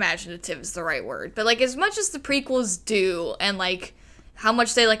don't know if imaginative is the right word, but like as much as the prequels do, and like how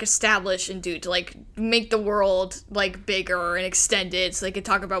much they like establish and do to like make the world like bigger and extended so they could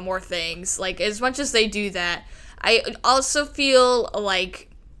talk about more things, like as much as they do that, I also feel like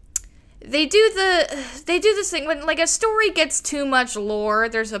they do this thing when like a story gets too much lore.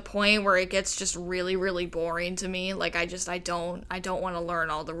 There's a point where it gets just really, really boring to me. Like I don't want to learn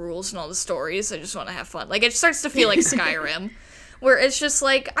all the rules and all the stories. I just want to have fun. Like it starts to feel like Skyrim, where it's just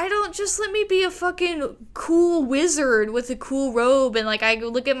like just let me be a fucking cool wizard with a cool robe, and like I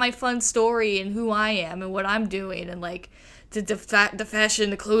look at my fun story and who I am and what I'm doing, and like the fashion,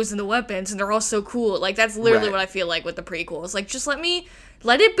 the clothes, and the weapons, and they're all so cool. Like that's literally Right. what I feel like with the prequels. Like just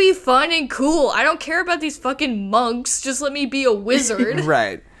let it be fun and cool. I don't care about these fucking monks. Just let me be a wizard.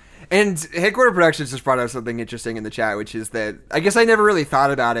 Right. And Headquarter Productions just brought up something interesting in the chat, which is that I guess I never really thought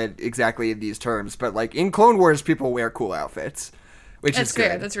about it exactly in these terms, but like in Clone Wars, people wear cool outfits, which That's is good.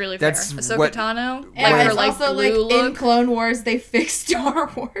 fair. That's really fair. That's Ahsoka what- Tano, And like her it's like also like blue in look. Clone Wars they fixed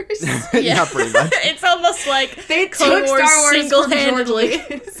Star Wars. Yeah, pretty much. It's almost like They Clone took Wars Star Wars single-handedly. from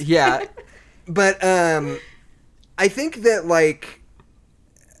George Lucas. Yeah. But I think that like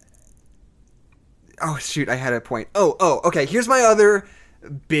oh shoot, I had a point. Oh, okay. Here's my other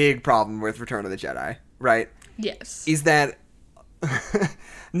big problem with Return of the Jedi, right? Yes. Is that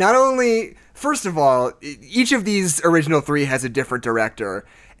not only, first of all, each of these original three has a different director,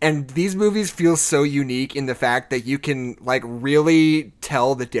 and these movies feel so unique in the fact that you can like really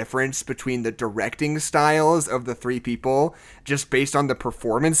tell the difference between the directing styles of the three people just based on the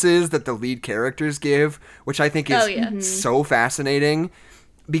performances that the lead characters give, which I think is Oh, yeah. so fascinating,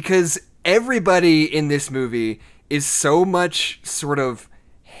 because everybody in this movie is so much sort of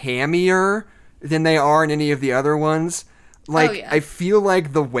hammier than they are in any of the other ones. Like, yeah. I feel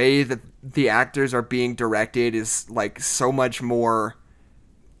like the way that the actors are being directed is like so much more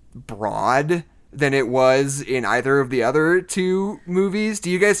broad than it was in either of the other two movies. Do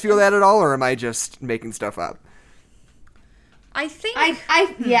you guys feel that at all, or am I just making stuff up? I think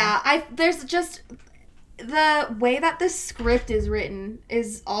there's just the way that the script is written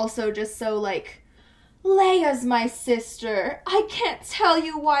is also just so like, Leia's my sister. I can't tell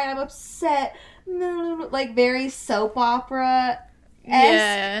you why I'm upset. Like very soap opera.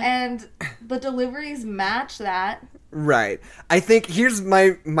 Yeah. And the deliveries match that. Right. I think here's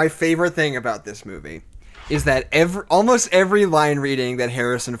my favorite thing about this movie is that almost every line reading that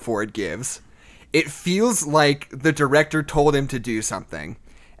Harrison Ford gives, it feels like the director told him to do something,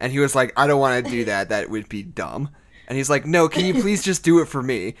 and he was like, I don't want to do that. That would be dumb. And he's like, no, can you please just do it for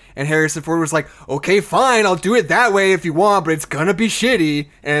me? And Harrison Ford was like, okay, fine, I'll do it that way if you want, but it's gonna be shitty.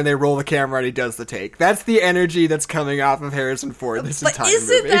 And they roll the camera and he does the take. That's the energy that's coming off of Harrison Ford this but entire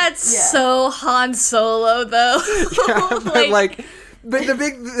isn't movie. that so Han Solo though? Yeah, but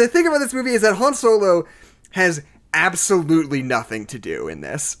the thing about this movie is that Han Solo has absolutely nothing to do in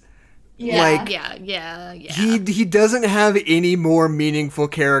this. Yeah. Like, yeah. He doesn't have any more meaningful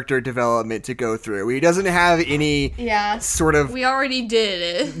character development to go through. He doesn't have any sort of We already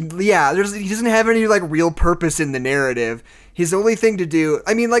did it. he doesn't have any like real purpose in the narrative. His only thing to do,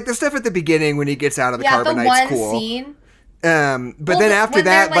 I mean, like the stuff at the beginning when he gets out of the the carbonite's one cool. scene. But then after when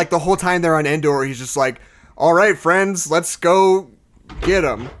that, they're, like the whole time they're on Endor, he's just like, "All right, friends, let's go get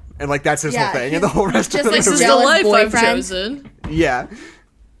him," and like that's his whole thing. And the whole rest of just the like This is movie, the jealous life I've boyfriend. chosen. yeah.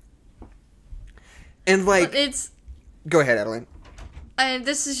 And like, But it's go ahead, Adeline. and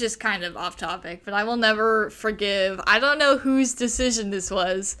this is just kind of off topic, but I will never forgive. I don't know whose decision this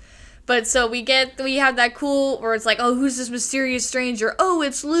was, but so we have that cool where it's like, oh, who's this mysterious stranger? Oh,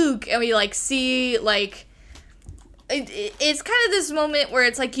 it's Luke, and we like see like it's kind of this moment where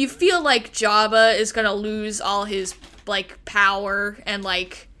it's like you feel like Jabba is gonna lose all his like power and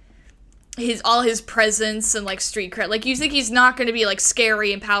like all his presence and like street cred. Like you think he's not going to be like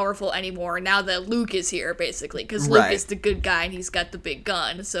scary and powerful anymore now that Luke is here, basically, because Luke Right. is the good guy and he's got the big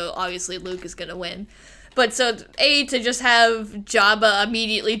gun. So obviously Luke is going to win. But so to just have Jabba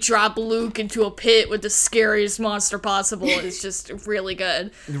immediately drop Luke into a pit with the scariest monster possible is just really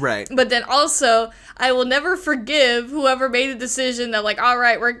good. Right. But then also, I will never forgive whoever made the decision that, like, all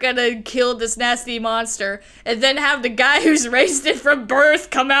right, we're gonna kill this nasty monster, and then have the guy who's raised it from birth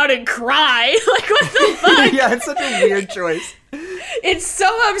come out and cry. Like, what the fuck? Yeah, it's such a weird choice. It's so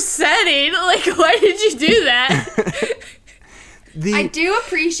upsetting. Like, why did you do that? I do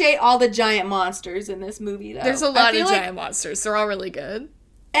appreciate all the giant monsters in this movie, though. There's a I lot feel of like- giant monsters. They're all really good.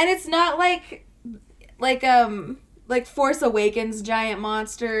 and it's not like Force Awakens giant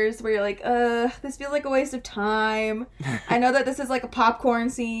monsters where you're like, this feels like a waste of time. I know that this is like a popcorn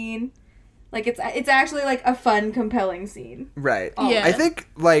scene. Like it's actually like a fun, compelling scene. Right. Yeah. I think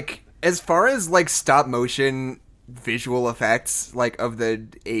like as far as like stop motion visual effects like of the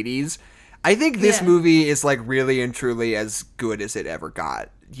 80s, I think this Yeah. movie is like really and truly as good as it ever got,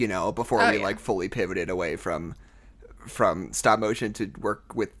 you know, before Oh, we yeah. like fully pivoted away from from stop motion to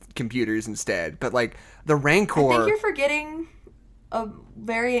work with computers instead. But like the I think Rancor, you're forgetting a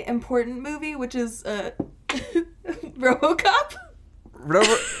very important movie, which is RoboCop.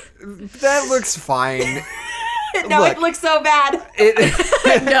 that looks fine. No, Look, it looks so bad.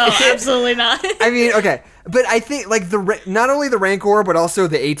 No, absolutely not. I mean, okay, but I think like not only the Rancor, but also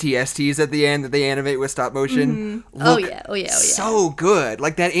the ATSTs at the end that they animate with stop motion. Oh Look yeah. so good.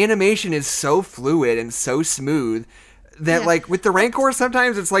 Like that animation is so fluid and so smooth that like with the Rancor,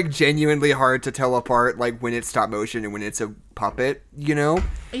 sometimes it's like genuinely hard to tell apart like when it's stop motion and when it's a puppet, you know?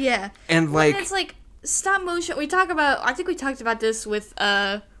 Yeah. And like it's like stop motion. I think we talked about this with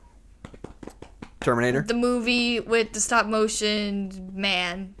Terminator. the movie with the stop motion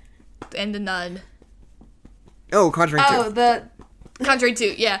man and the nun. Oh, Conjuring 2. Oh, the Conjuring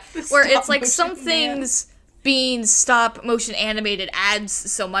 2, yeah. Where it's like stop-motion some things being stop motion animated adds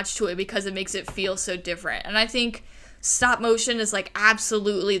so much to it because it makes it feel so different. And I think stop motion is like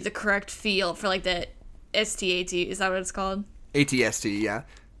absolutely the correct feel for like the STAT. Is that what it's called? ATST, yeah.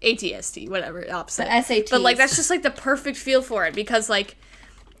 ATST, whatever, opposite. The SATs. But like that's just like the perfect feel for it because like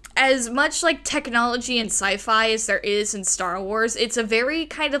as much like technology and sci-fi as there is in Star Wars, it's a very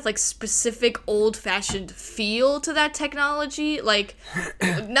kind of like specific old-fashioned feel to that technology. Like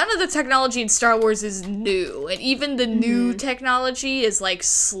none of the technology in Star Wars is new, and even the new technology is like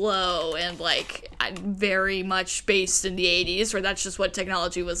slow and like very much based in the 80s where that's just what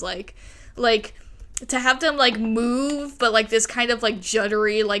technology was like. Like to have them like move but like this kind of like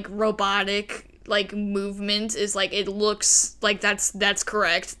juddery like robotic like movement is like it looks like that's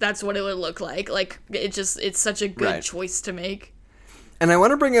correct. That's what it would look like. Like it's such a good Right. choice to make. And I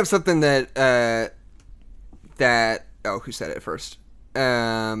want to bring up something that who said it first?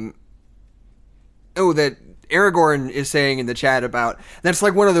 That Aragorn is saying in the chat about that's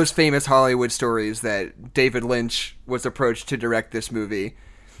like one of those famous Hollywood stories that David Lynch was approached to direct this movie.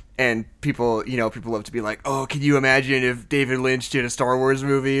 And people love to be like, oh, can you imagine if David Lynch did a Star Wars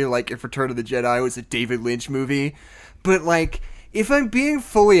movie? Like, if Return of the Jedi was a David Lynch movie? But, like, if I'm being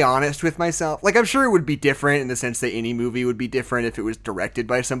fully honest with myself, like, I'm sure it would be different in the sense that any movie would be different if it was directed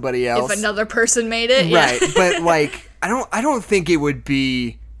by somebody else. If another person made it, yeah. Right, but, like, I don't think it would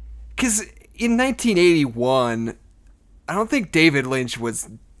be... Because in 1981, I don't think David Lynch was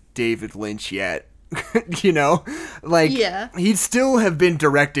David Lynch yet. You know, like Yeah. he'd still have been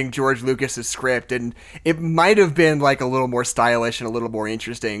directing George Lucas's script, and it might have been like a little more stylish and a little more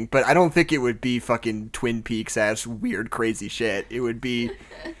interesting, but I don't think it would be fucking Twin Peaks ass weird crazy shit. It would be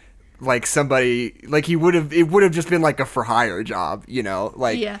like somebody like it would have just been like a for hire job, you know?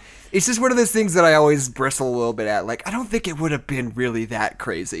 Like Yeah. it's just one of those things that I always bristle a little bit at. Like I don't think it would have been really that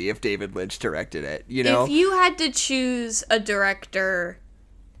crazy if David Lynch directed it, you know? If you had to choose a director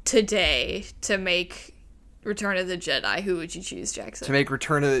today to make Return of the Jedi, who would you choose, Jackson? To make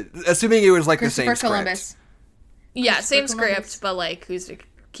Return of assuming it was like the same Christopher script. Columbus. Yeah, same Christopher Columbus. script, but like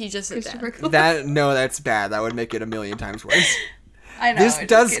he just said Christopher that. Columbus. That's bad. That would make it a million times worse. I know. This I'm just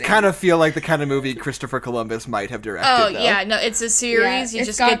does kidding. kind of feel like the kind of movie Christopher Columbus might have directed. Oh though. yeah, no, it's a series. Yeah, you it's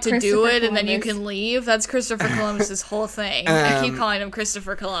just got get to do Christopher it, and then you Columbus. can leave. That's Christopher Columbus's whole thing. I keep Um, calling him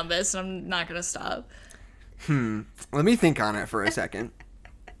Christopher Columbus, and I'm not gonna stop. Let me think on it for a second.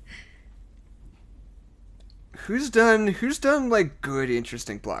 Who's done like good,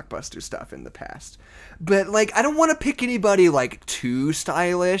 interesting blockbuster stuff in the past? But like, I don't want to pick anybody like too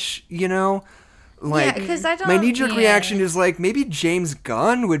stylish, you know. Like, Yeah, 'cause I don't- my knee-jerk yeah. reaction is like maybe James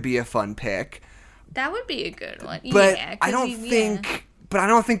Gunn would be a fun pick, That would be a good one. but yeah, 'cause I don't think. But I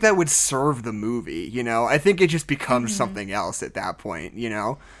don't think that would serve the movie, you know. I think it just becomes something else at that point, you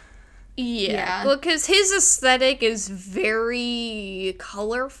know. Yeah. Yeah. Well, because his aesthetic is very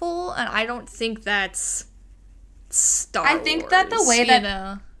colorful, and I don't think that's Star I think that the Wars, way you that-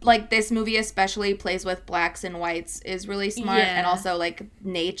 know? Like this movie especially plays with blacks and whites is really smart, and Yeah. also like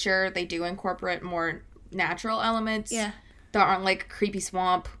nature. They do incorporate more natural elements. Yeah. That aren't like creepy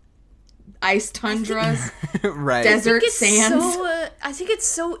swamp, ice tundras, Right. desert It's sands. I think it's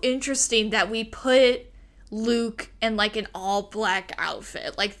so interesting that we put Luke in like an all black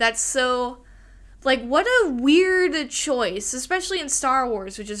outfit. Like that's so like what a weird choice, especially in Star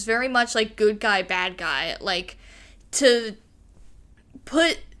Wars, which is very much like good guy, bad guy. Like to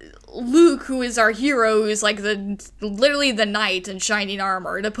put Luke, who is our hero, who's like literally the knight in shining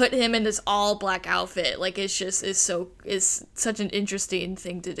armor, to put him in this all black outfit, like it's such an interesting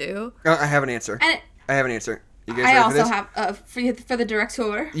thing to do. I have an answer. And I have an answer. You guys I ready for also this? have for the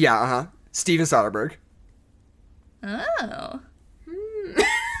director. Yeah, Steven Soderbergh. Oh.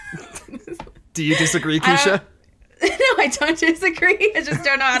 Do you disagree, Keisha? I don't disagree. I just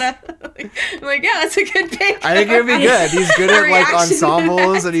don't know how to. I'm like, yeah, that's a good pick. I think it would be good. He's good at like reaction to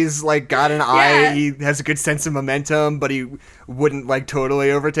ensembles, that. and he's like got an eye. Yeah. He has a good sense of momentum, but he wouldn't like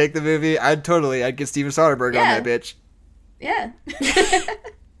totally overtake the movie. I'd get Steven Soderbergh Yeah. on that bitch. Yeah.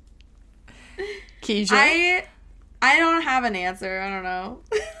 Keisha. I don't have an answer. I don't know.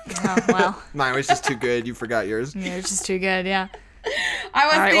 Oh, well, Mine was just too good. You forgot yours. yeah, it's just too good. Yeah. I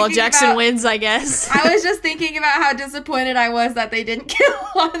was All right. Well, thinking Jackson about- wins, I guess. I was just thinking about how disappointed I was that they didn't kill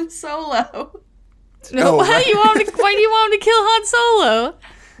Han Solo. Oh, why right. do you want him to kill Han Solo?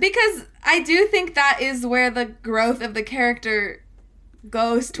 Because I do think that is where the growth of the character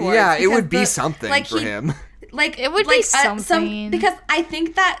goes towards. Yeah, it because would be the- something like, for he- him. Like It would be something. because I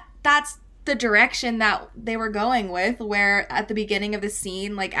think that that's the direction that they were going with, where at the beginning of the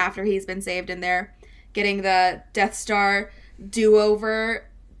scene, like after he's been saved and they're getting the Death Star do-over,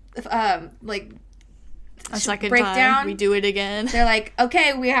 like A second breakdown. time, we do it again. they're like,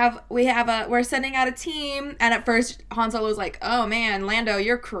 okay, we're sending out a team, and at first Han Solo's like, oh man, Lando,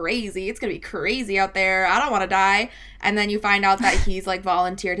 you're crazy. It's gonna be crazy out there. I don't want to die. And then you find out that he's like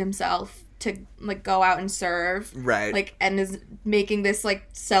volunteered himself to like go out and serve, Right. like, and is making this like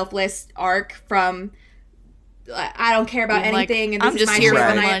selfless arc from I don't care about Being like, anything, and I'm this is just my here ship, for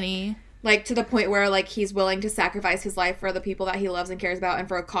and I money. like to the point where like he's willing to sacrifice his life for the people that he loves and cares about and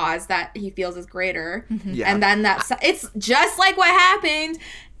for a cause that he feels is greater. Yeah. And then it's just like what happened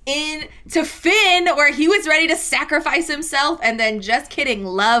to Finn, where he was ready to sacrifice himself, and then just kidding,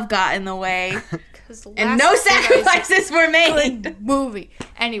 love got in the way and no sacrifices were made. Good movie.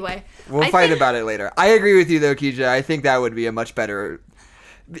 Anyway, We'll I fight think- about it later. I agree with you though, Keisha. I think that would be a much better.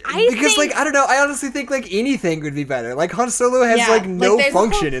 Because think- like I don't know, I honestly think like anything would be better. Like Han Solo has Yeah, like like, no there's a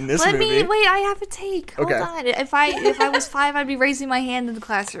function whole- in this Let movie. me wait. I have a take. Hold Okay. on. If I was 5, I'd be raising my hand in the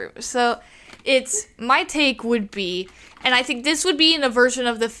classroom. So, it's my take would be, and I think this would be in a version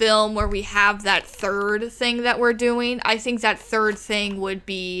of the film where we have that third thing that we're doing. I think that third thing would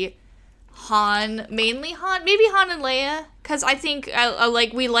be mainly Han, maybe Han and Leia, because I think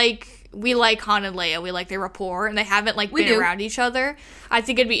we like Han and Leia. We like their rapport, and they haven't like We been do. around each other. I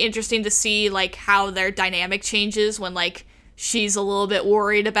think it'd be interesting to see like how their dynamic changes when like she's a little bit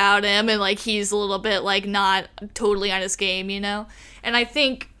worried about him and like he's a little bit like not totally on his game, you know? And I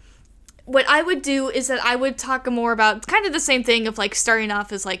think what I would do is that I would talk more about kind of the same thing of like starting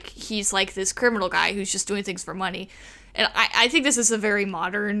off as like he's like this criminal guy who's just doing things for money. And I think this is a very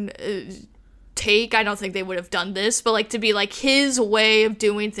modern take. I don't think they would have done this, but like to be like his way of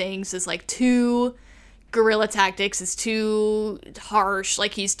doing things is like too guerrilla tactics, is too harsh.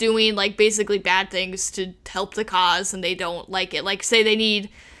 Like he's doing like basically bad things to help the cause and they don't like it. Like say they need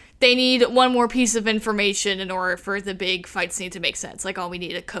one more piece of information in order for the big fight scene to make sense. Like, oh, we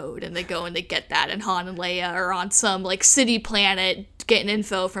need a code, and they go and they get that, and Han and Leia are on some like city planet getting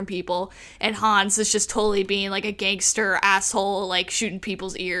info from people, and Hans is just totally being like a gangster asshole, like shooting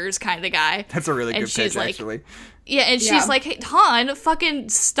people's ears kind of guy. That's a really And good she's pitch, like- actually. Yeah, and Yeah. she's like, hey, Han, fucking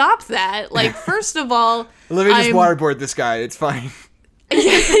stop that. Like, first of all, Let me just I'm- waterboard this guy. It's fine. yeah,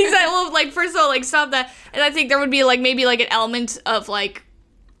 exactly. Well, like, first of all, like, stop that. And I think there would be, like, maybe, like, an element of, like,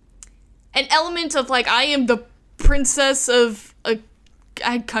 I am the princess of a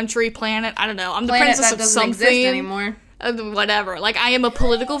country, planet. I don't know. I'm the Planet princess that of doesn't exist something. anymore. Whatever. Like, I am a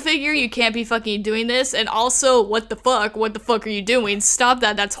political figure. You can't be fucking doing this. And also, what the fuck? What the fuck are you doing? Stop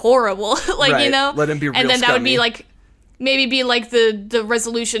that. That's horrible. like, Right. you know? Let him be real And then that would be, scummy. like, maybe be, like, the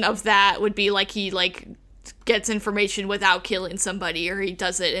resolution of that would be, like, he, like, gets information without killing somebody, or he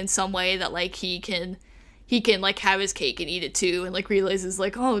does it in some way that, like, he can, like, have his cake and eat it, too, and, like, realizes,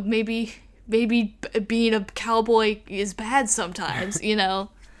 like, oh, maybe being a cowboy is bad sometimes, you know?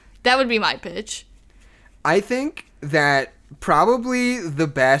 That would be my pitch. I think that probably the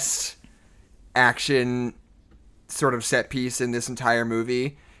best action sort of set piece in this entire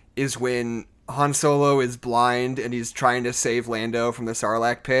movie is when Han Solo is blind and he's trying to save Lando from the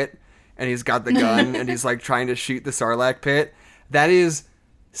Sarlacc pit, and he's got the gun and he's like trying to shoot the Sarlacc pit. That is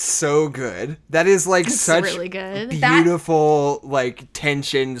so good. That is like such really good. beautiful like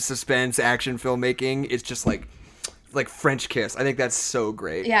tension, suspense, action filmmaking. It's just like French kiss. I think that's so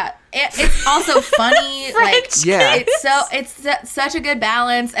great. Yeah, it's also funny. like, French Yeah. it's such a good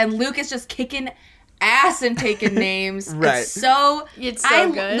balance, and Luke is just kicking ass and taking names. Right. It's so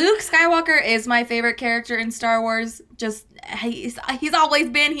good. Luke Skywalker is my favorite character in Star Wars. Just he's always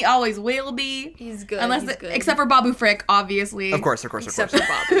been. He always will be. He's good. Unless he's good. except for Babu Frick, obviously. Of course. Except for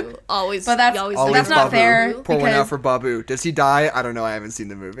Babu. Always. But that's- you always Always that's not Babu. fair. Pour one out because- for Babu. Does he die? I don't know. I haven't seen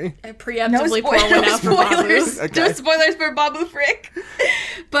the movie. I No, preemptively pour one out for spoilers. Babu. Okay. No spoilers for Babu Frick.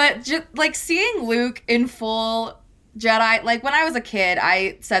 But just like seeing Luke in full Jedi, like when I was a kid,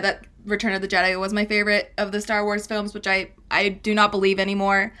 I said that Return of the Jedi was my favorite of the Star Wars films, which I do not believe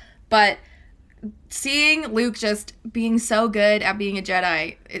anymore. But seeing Luke just being so good at being a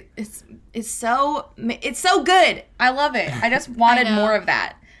Jedi, it's so good. I love it. I just wanted more of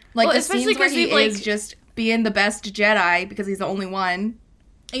that. Like Well, the especially scenes where 'cause he we've, like- is just being the best Jedi because he's the only one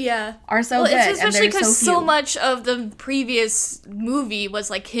Yeah. are so Well, good. it's especially and there's because so so few. much of the previous movie was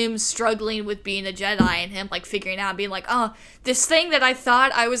like him struggling with being a Jedi and him like figuring out, being like, oh, this thing that I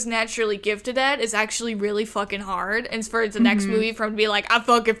thought I was naturally gifted at is actually really fucking hard. And for the next movie, for him to be like, I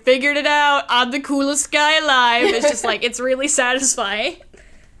fucking figured it out. I'm the coolest guy alive. It's just like, it's really satisfying.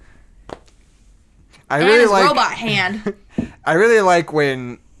 I And really his like. robot hand. I really like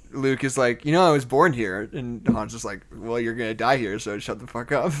when Luke is like, I was born here, and Han's just like, well, you're gonna die here, so shut the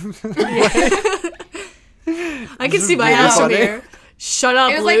fuck up. I can see my really ass from funny. here. Shut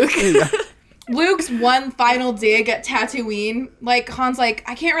up, It was like- Luke. Luke's one final dig at Tatooine, like, Han's like,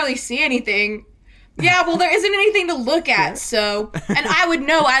 I can't really see anything. Yeah, well, there isn't anything to look at, so... And I would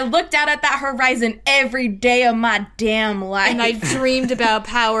know, I looked out at that horizon every day of my damn life. And I dreamed about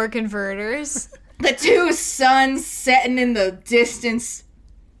power converters. The two suns setting in the distance.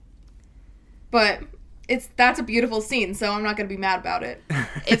 But that's a beautiful scene, so I'm not going to be mad about it.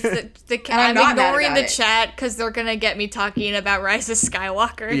 It's And I'm I'm not mad ignoring about the it. chat because they're gonna get me talking about Rise of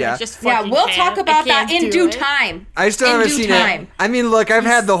Skywalker. And Yeah. I just Yeah, fucking we'll can't. talk about I that can't in do due it. time. I still In haven't due seen time. it. I mean, look, I've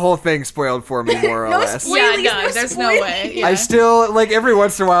had the whole thing spoiled for me, more or No less. spoilers, Yeah, no, no there's no spoilies. way. Yeah. I still, like, every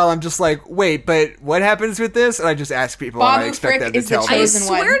once in a while, I'm just like, wait, but what happens with this? And I just ask people, and I Babu expect Frick them to is the tell me. I chosen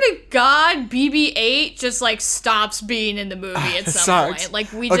one. swear to God, BB-8 just like stops being in the movie at It some sucks. point.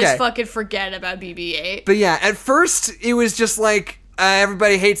 Like we Okay. just fucking forget about BB-8. But yeah, at first, it was just like,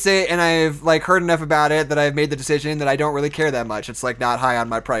 everybody hates it, and I've, like, heard enough about it that I've made the decision that I don't really care that much. It's, like, not high on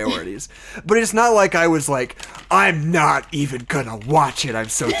my priorities. But it's not like I was like, I'm not even gonna watch it. I'm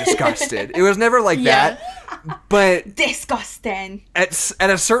so disgusted. It was never like Yeah. that. But Disgusting. at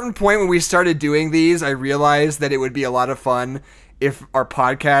a certain point when we started doing these, I realized that it would be a lot of fun if our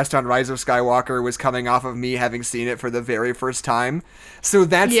podcast on Rise of Skywalker was coming off of me having seen it for the very first time. So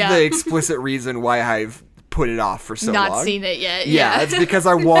that's Yeah. the explicit reason why I've put it off for so Not long. seen it yet. Yeah, Yeah, it's because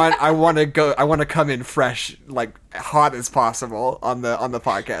I want to come in fresh, like hot as possible on the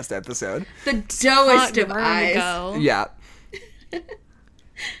podcast episode. The doest of Hot eyes. Vertigo. Yeah.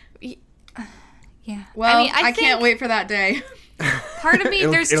 Yeah. Well, I mean, I think can't wait for that day. Part of me,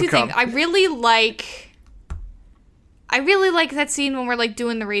 It'll- there's it'll two things. come. I really like that scene when we're like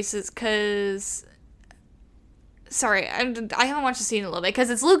doing the races because. Sorry, I haven't watched the scene in a little bit because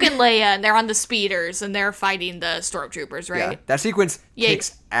it's Luke and Leia and they're on the speeders and they're fighting the stormtroopers, Yeah. right? That sequence Yeah.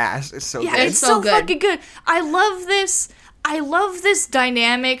 kicks ass. It's so Yeah, good. it's so so good. fucking good. I love this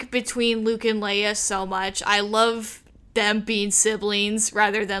dynamic between Luke and Leia so much. I love them being siblings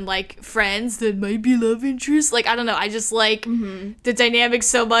rather than like friends that might be love interests. Like I don't know, I just like the dynamic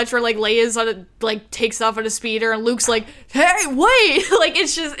so much where like Leia's on a like takes off on a speeder and Luke's like, "Hey, wait." Like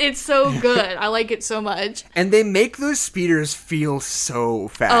it's so good. I like it so much. And they make those speeders feel so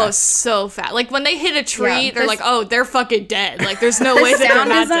fast. Oh, so fat. Like when they hit a tree, Yeah, they're this- like, "Oh, they're fucking dead." Like there's no way The that they're sound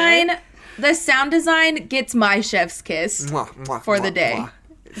not dead. design. The sound design gets my chef's kiss. Mwah, mwah, For mwah, the day. mwah.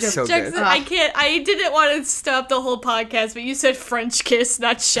 It's so Jackson, good. I didn't want to stop the whole podcast, but you said French kiss,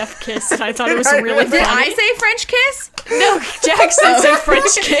 not chef kiss, and I thought it was really funny. Did I say French kiss? No, Jackson said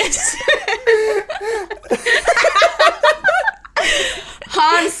French kiss.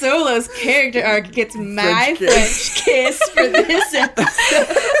 Han Solo's character arc gets my French kiss. French kiss for this episode.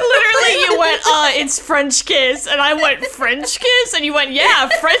 Literally, you went, it's French kiss, and I went French kiss, and you went, yeah,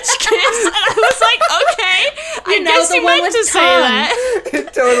 French kiss, and I was like, okay, I You know, guess the you one meant with to say tongue. that.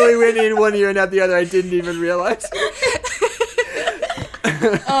 It totally went in one ear and out the other. I didn't even realize.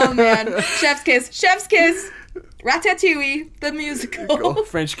 Oh man, chef's kiss, chef's kiss. Ratatouille, the musical. Cool.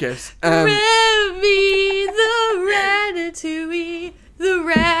 French kiss. Remy, the ratatouille, the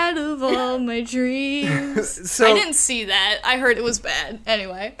rat of all my dreams. So- I didn't see that. I heard it was bad.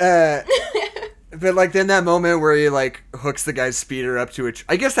 Anyway. But like then that moment where he like hooks the guy's speeder up to a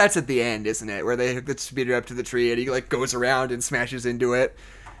I guess that's at the end, isn't it? Where they hook the speeder up to the tree and he like goes around and smashes into it.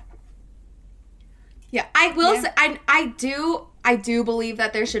 Yeah, I will say, I do believe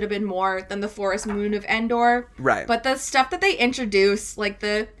that there should have been more than the forest moon of Endor. Right. But the stuff that they introduce, like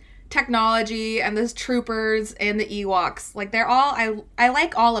the technology and the troopers and the Ewoks, like they're all, I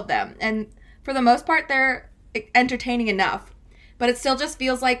like all of them. And for the most part, they're entertaining enough. But it still just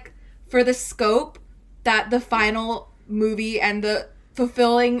feels like for the scope that the final movie and the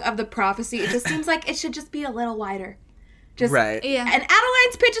fulfilling of the prophecy, it just seems like it should just be a little wider. Just, Right. Yeah. And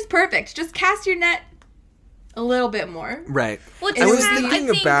Adeline's pitch is perfect. Just cast your net A little bit more. Right. Well, I was just have- I thinking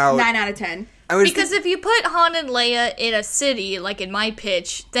think- about. 9 out of 10. Because if you put Han and Leia in a city, like in my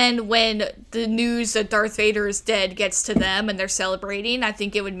pitch, then when the news that Darth Vader is dead gets to them and they're celebrating, I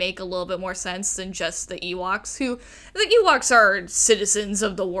think it would make a little bit more sense than just the Ewoks, who, the Ewoks are citizens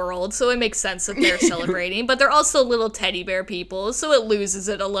of the world, so it makes sense that they're celebrating, but they're also little teddy bear people, so it loses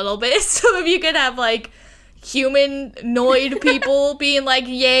it a little bit. So if you could have, like, humanoid people being like,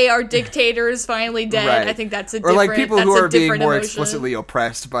 yay, our dictator is finally dead, Right. I think that's a or different like people who that's a are being different more emotion. explicitly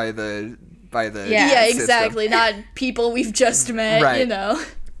oppressed by the Yeah. Yeah, system. exactly. Not people we've just met, Right. you know.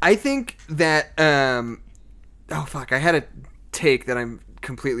 I think that oh fuck, I had a take that I'm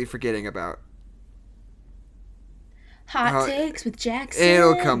completely forgetting about. Hot Oh, takes with Jackson.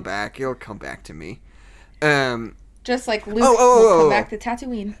 It'll come back. It'll come back to me. Just like Luke Oh. will come back to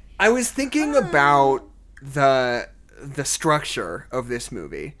Tatooine. I was thinking about the structure of this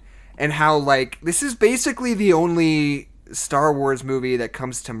movie and how, like, this is basically the only Star Wars movie that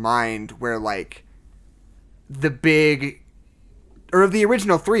comes to mind where, like, the big, or of the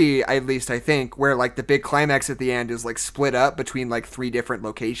original three, at least I think, where, like, the big climax at the end is, like, split up between, like, 3 different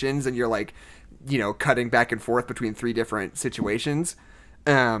locations and you're, like, you know, cutting back and forth between 3 different situations.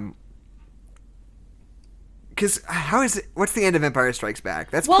 Because how is it? What's the end of Empire Strikes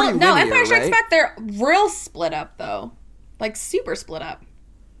Back? That's pretty linear, Empire Strikes right? Back, they're real split up, though. Like, super split up.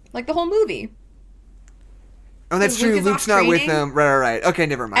 Like, the whole movie. Oh, that's Luke true. is Luke's off not with training. them. Right. Okay,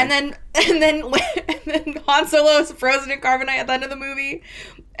 never mind. And then Han Solo is frozen in carbonite at the end of the movie.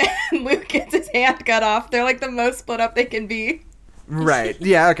 And Luke gets his hand cut off. They're, like, the most split up they can be. Right.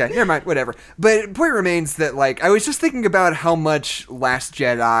 Yeah, okay. Never mind. Whatever. But point remains that, like, I was just thinking about how much Last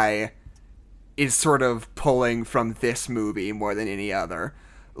Jedi is sort of pulling from this movie more than any other.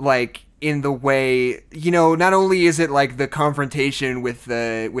 Like, in the way, you know, not only is it like the confrontation with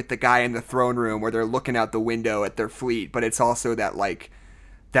the guy in the throne room where they're looking out the window at their fleet, but it's also that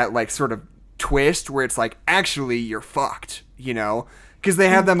sort of twist where it's like, actually, you're fucked, you know? Because they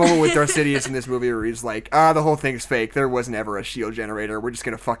have that moment with Darth Sidious in this movie where he's like, the whole thing's fake. There was never a shield generator. We're just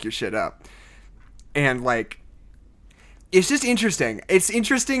going to fuck your shit up. And, like, it's just interesting. It's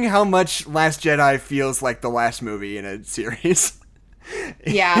interesting how much Last Jedi feels like the last movie in a series.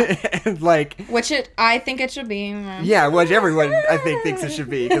 Yeah. And, like... Which I think it should be. Yeah, which everyone, I think, thinks it should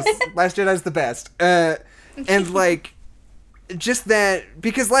be. Because Last Jedi's the best. And, like... Just that...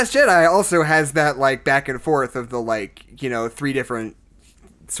 Because Last Jedi also has that, like, back and forth of the, like, you know, 3 different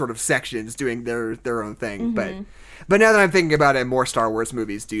sort of sections doing their own thing. Mm-hmm. But now that I'm thinking about it, more Star Wars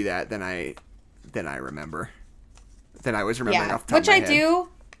movies do that than I remember. Than I was remembering off the top Which of my I head. do.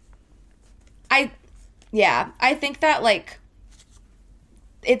 I think that, like,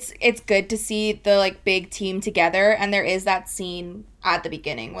 it's good to see the, like, big team together, and there is that scene at the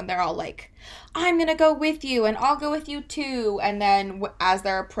beginning when they're all like, I'm gonna go with you and I'll go with you too, and then as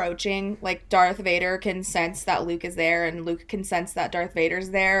they're approaching, like, Darth Vader can sense that Luke is there and Luke can sense that Darth Vader's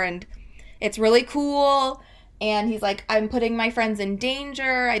there, and it's really cool. And he's like, I'm putting my friends in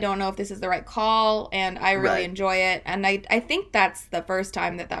danger. I don't know if this is the right call. And I really Right. enjoy it. And I think that's the first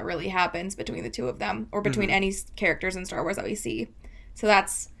time that really happens between the two of them. Or between any characters in Star Wars that we see. So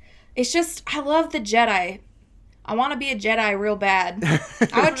it's just, I love the Jedi. I want to be a Jedi real bad.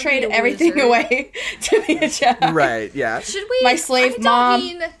 I would trade a everything wizard. away to be a Jedi. Right, yeah. Should we? My slave I don't mom.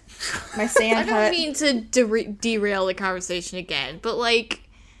 mean- My sand I don't hut. mean to derail the conversation again, but like,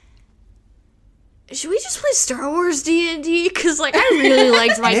 should we just play Star Wars D&D? Because like, I really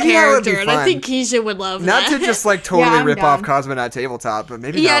liked my Maybe that would be character, and I fun. think Keisha would love Not that. to just, like, totally I'm rip off down. Cosmonaut Tabletop, but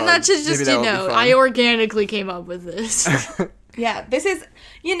maybe yeah, that not would, to just maybe that would be fun. I organically came up with this. Yeah, this is,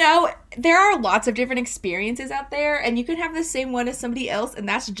 you know, there are lots of different experiences out there, and you can have the same one as somebody else, and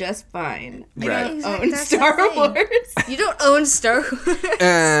that's just fine. I Right. don't Exactly, own that's the Star thing. Wars. You don't own Star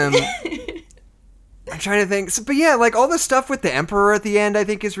Wars. I'm trying to think. So, but yeah, like, all the stuff with the Emperor at the end, I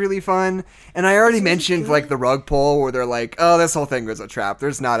think, is really fun. And I already mentioned, like, the rug pull, where they're like, oh, this whole thing was a trap.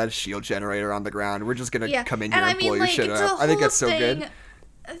 There's not a shield generator on the ground. We're just gonna Yeah, come in here and, I mean, blow your like, shit the up. I think whole that's so good.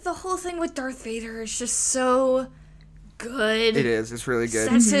 The whole thing with Darth Vader is just so good. It is. It's really good.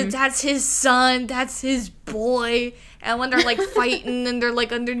 That's his son. That's his boy. And when they're like fighting and they're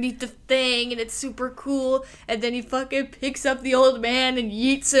like underneath the thing and it's super cool, and then he fucking picks up the old man and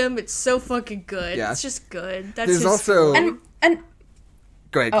yeets him. It's so fucking good. Yeah. It's just good. That's There's his also... story. And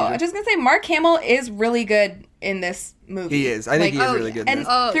Go ahead, oh, Keisha. I was just gonna say, Mark Hamill is really good in this movie. He is. I think he is oh, really yeah. good in And this.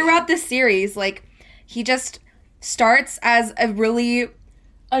 Oh, throughout this series, like, he just starts as a really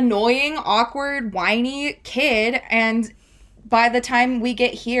annoying, awkward, whiny kid, and by the time we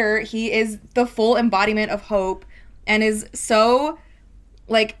get here, he is the full embodiment of hope and is so,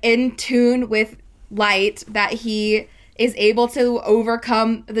 like, in tune with light, that he is able to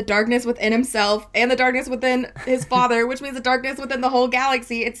overcome the darkness within himself and the darkness within his father, which means the darkness within the whole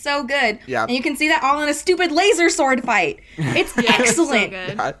galaxy. It's so good. Yeah. And you can see that all in a stupid laser sword fight. It's excellent. It's so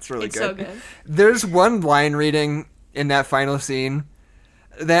good. Yeah, it's really It's good. so good. There's one line reading in that final scene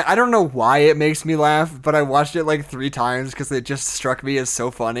that I don't know why it makes me laugh, but I watched it like 3 times because it just struck me as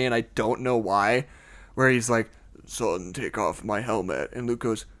so funny, and I don't know why. Where he's like, "Son, take off my helmet," and Luke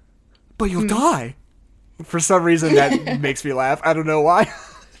goes, "But you'll die." For some reason, that makes me laugh. I don't know why.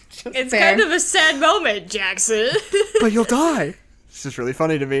 It's Fair. kind of a sad moment, Jackson. But you'll die. It's just really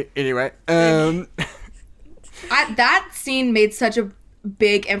funny to me. Anyway, That scene made such a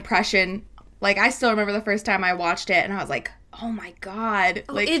big impression. Like, I still remember the first time I watched it, and I was like, oh my god.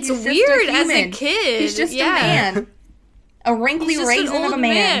 Like, it's he's just weird as a human. kid. He's just Yeah. a man. A wrinkly He's just an raisin of old a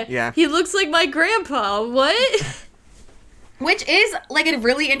man. Yeah. He looks like my grandpa. What? Which is, like, a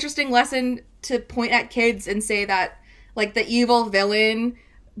really interesting lesson to point at kids and say that, like, the evil villain,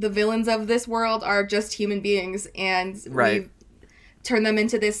 the villains of this world are just human beings, and Right. we turn them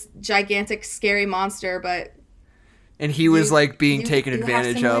into this gigantic, scary monster, but and he was like being you- taken you have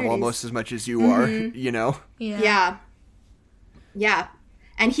advantage of similarities. almost as much as you are, you know? yeah. Yeah.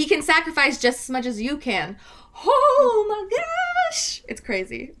 And he can sacrifice just as much as you can. Oh my gosh! It's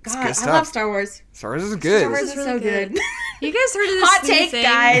crazy. God, good I stuff. love Star Wars. Star Wars is good. Star Wars This is is so really good. You guys heard of this Hot new take, thing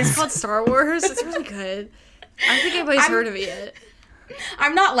guys. called Star Wars? It's really good. I don't think anybody's heard of it yet.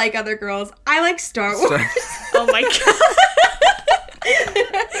 I'm not like other girls. I like Star Wars. Oh my god.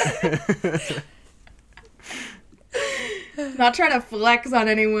 Not trying to flex on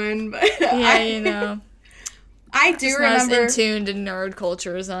anyone, but Yeah, you know. I do It's not as remember in tune to nerd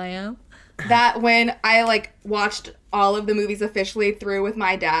culture as I am. that when I like watched all of the movies officially through with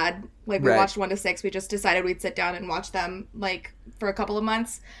my dad, like we Right. watched 1 to 6, we just decided we'd sit down and watch them like for a couple of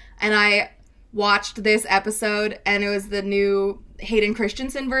months, and I watched this episode, and it was the new Hayden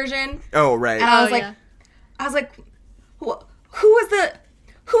Christensen version, Oh, right. and I was Oh, like, yeah.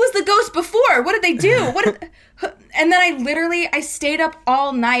 who was the ghost before? What did they do? And then I stayed up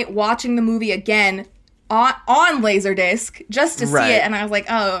all night watching the movie again on Laserdisc just to Right. see it, and I was like,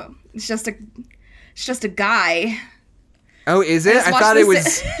 oh, it's just a guy. Oh, is it? just I watched thought it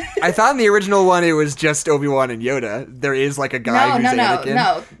this- was. I thought in the original one it was just Obi-Wan and Yoda. There is like a guy who's Anakin.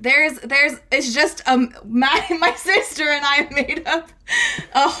 No. There's it's just my sister and I made up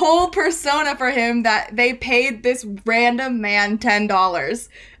a whole persona for him that they paid this random man $10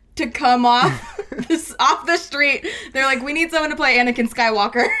 to come off off the street. They're like, we need someone to play Anakin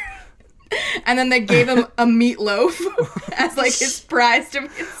Skywalker. And then they gave him a meatloaf as like his prize to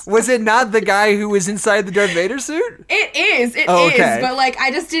Was it not the guy who was inside the Darth Vader suit? It is, Oh, okay. but like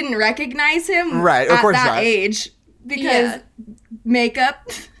I just didn't recognize him Right, of at course that not. age because Yeah. makeup.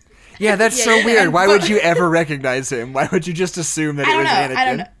 Yeah, that's Yeah, so yeah. weird. Why would you ever recognize him? Why would you just assume that I it don't was know. Anakin? I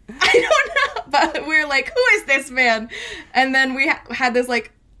don't know. I don't know. But we were like, who is this man? And then we had this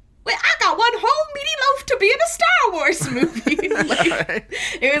like, wait, I got one whole meaty loaf to be in a Star Wars movie. Like,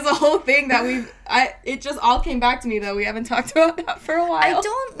 it was a whole thing that it just all came back to me though. We haven't talked about that for a while. I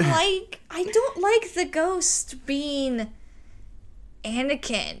don't like the ghost being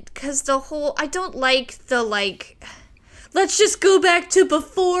Anakin, because I don't like the let's just go back to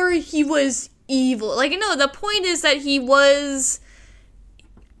before he was evil. Like, no, the point is that he was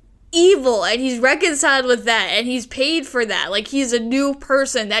evil and he's reconciled with that and he's paid for that. Like, he's a new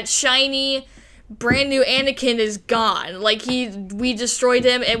person. That shiny brand new Anakin is gone. Like, we destroyed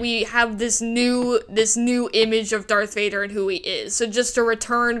him and we have this new image of Darth Vader and who he is. So just to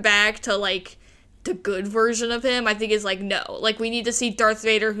return back to like the good version of him, I think is like, no. Like, we need to see Darth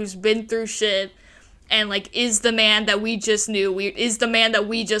Vader who's been through shit and like is the man that we just knew. Is the man that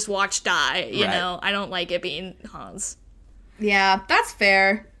we just watched die, you Right. know? I don't like it being Hans. Yeah, that's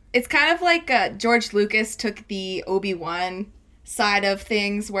fair. It's kind of like George Lucas took the Obi-Wan side of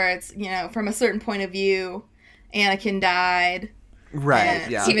things where it's, you know, from a certain point of view, Anakin died. Right,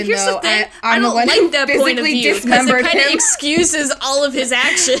 And yeah. even Here's though the thing, I'm I the don't one who like that point of physically view because it dismembered kind of him. excuses all of his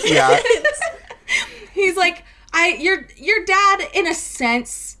actions. Yeah. He's like, your dad, in a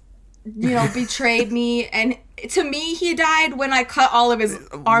sense, you know, betrayed me, and to me, he died when I cut all of his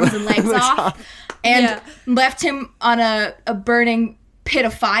arms and legs off and Yeah. left him on a burning pit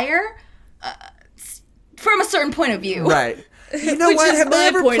of fire. From a certain point of view. Right. You know Which what? is Have my they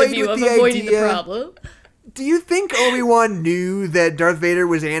ever point of played view with of the avoiding the idea? problem. Do you think Obi-Wan knew that Darth Vader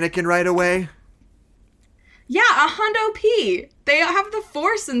was Anakin right away? Yeah, a hundo P. They have the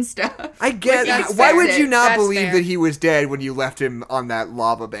Force and stuff. I get. That's Why fair. would you not That's believe fair. that he was dead when you left him on that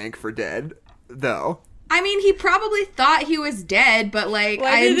lava bank for dead? Though. I mean, he probably thought he was dead, but like,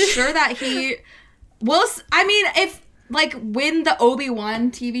 Why I'm did it- sure that he I mean, if like when the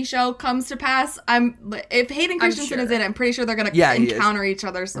Obi-Wan TV show comes to pass, if Hayden Christensen is in it, I'm pretty sure they're gonna encounter each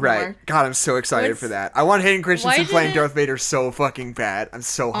other somewhere. Right. God, I'm so excited for that. I want Hayden Christensen playing Darth Vader so fucking bad. I'm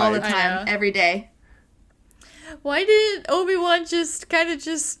so hyped. All the time, every day. Why did Obi-Wan just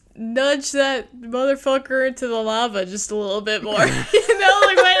nudge that motherfucker into the lava just a little bit more? Like,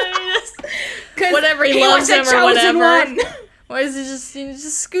 why did he just... Whatever, he loves him or whatever. One. Why is he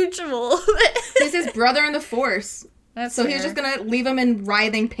just scooch him a little bit? He's his brother in the Force. That's so fair. He's just gonna leave him in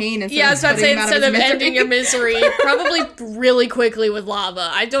writhing pain instead I was about to say, instead of ending your misery, probably really quickly with lava.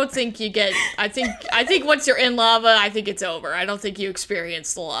 I don't think you get... I think once you're in lava, I think it's over. I don't think you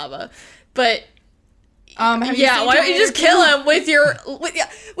experience the lava. But... why don't you just kill him with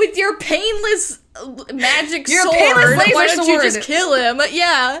your painless magic sword? Painless laser why don't you sword. just kill him?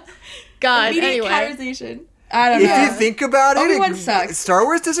 Yeah. God, immediate anyway. Cauterization. I don't know. If you think about Obi-Wan it, sucks. Star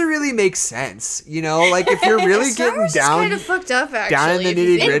Wars doesn't really make sense. You know, like if you're really Star getting Wars down, is kind of fucked up, actually. down in the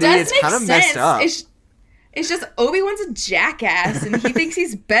nitty gritty, it's kind of messed up. It's just Obi-Wan's a jackass, and he thinks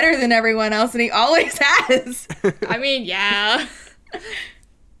he's better than everyone else, and he always has. I mean, yeah.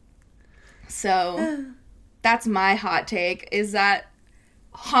 So, that's my hot take, is that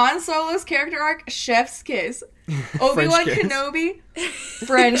Han Solo's character arc, chef's kiss. Obi-Wan Kenobi,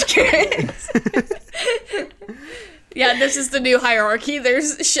 French kiss. Yeah, this is the new hierarchy.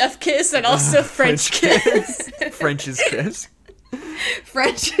 There's chef kiss and also French kiss. French's kiss.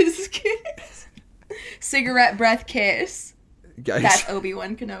 French's kiss. Cigarette breath kiss. Guys. That's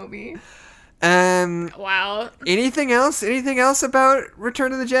Obi-Wan Kenobi. Wow. Anything else? Anything else about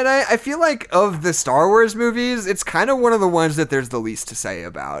Return of the Jedi? I feel like of the Star Wars movies, it's kind of one of the ones that there's the least to say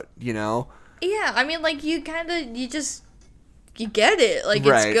about, you know? Yeah, I mean, like, you get it. Like,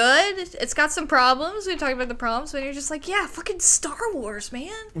 Right. it's good. It's got some problems. We talked about the problems, but you're just like, yeah, fucking Star Wars,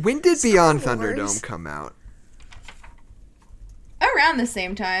 man. When did Star Beyond Wars. Thunderdome come out? Around the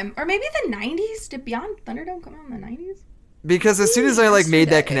same time. Or maybe the 90s? Did Beyond Thunderdome come out in the 90s? Because as soon as I made that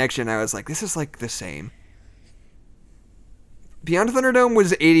yesterday. connection, I was like, this is the same. Beyond Thunderdome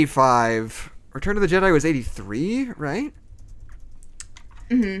was 85. Return of the Jedi was 83, right?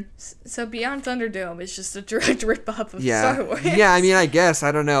 Mm-hmm. So Beyond Thunderdome is just a direct rip-off of Yeah. Star Wars. Yeah, I mean, I guess.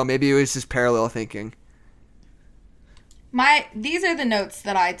 I don't know. Maybe it was just parallel thinking. These are the notes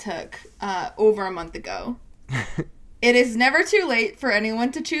that I took over a month ago. It is never too late for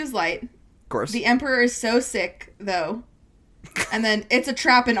anyone to choose light. Of course. The Emperor is so sick, though. And then it's a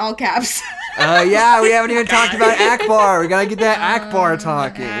trap in all caps. Yeah, we haven't even talked about Akbar. We gotta get that Akbar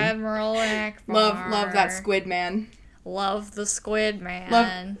talking. Admiral Akbar. Love that squid man. Love the squid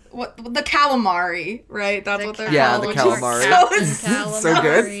man. Love the calamari, right? That's what they're Yeah, called. the which is calamari. So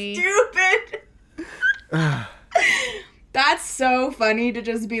good. Stupid. That's so funny to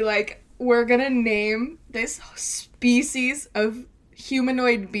just be like, we're gonna name this species of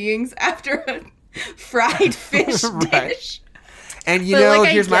humanoid beings after a fried fish Right. dish. And you But, know, like,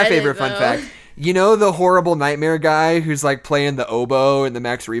 I here's my get favorite it, fun though. fact. You know the horrible nightmare guy who's like playing the oboe in the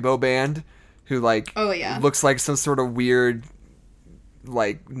Max Rebo band? Who like Oh, yeah. looks like some sort of weird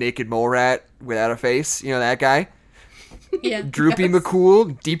like naked mole rat without a face. You know that guy? Yeah. Droopy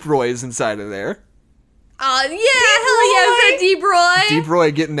McCool, Deep Roy is inside of there. Yeah, hell yeah, is that Deep Roy? Deep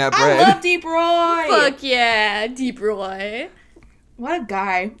Roy getting that bread. I love Deep Roy. Fuck yeah, Deep Roy. What a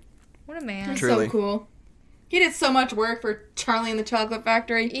guy. What a man. He's Truly. so cool. He did so much work for Charlie and the Chocolate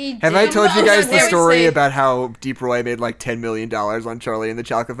Factory. Have I told you guys the Very story safe. about how Deep Roy made like $10 million on Charlie and the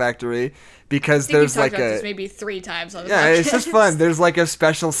Chocolate Factory? Because I think there's you've talked like about a this maybe 3 times on the yeah, it's just podcast. fun. There's like a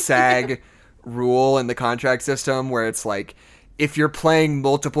special SAG rule in the contract system where it's like if you're playing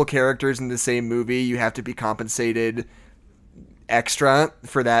multiple characters in the same movie, you have to be compensated extra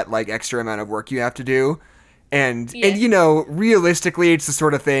for that like extra amount of work you have to do. And you know, realistically, it's the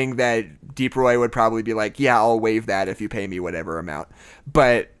sort of thing that Deep Roy would probably be like, yeah, I'll waive that if you pay me whatever amount.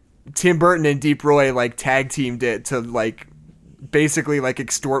 But Tim Burton and Deep Roy like tag teamed it to like basically like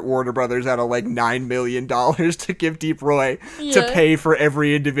extort Warner Brothers out of like $9 million to give Deep Roy to Yeah. pay for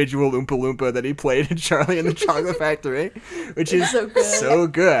every individual Oompa Loompa that he played in Charlie and the Chocolate Factory, which is so good. so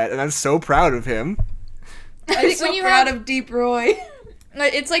good. And I'm so proud of him. I think So when you proud have, of Deep Roy.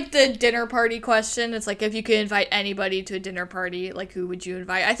 it's like the dinner party question. It's like if you could invite anybody to a dinner party, like who would you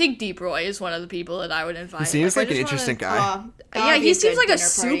invite? I think Deep Roy is one of the people that I would invite. He seems I like an just interesting wanna- guy. Yeah, he seems like a dinner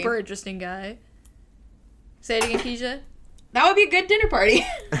party. super interesting guy. Say it again, Keisha. That would be a good dinner party.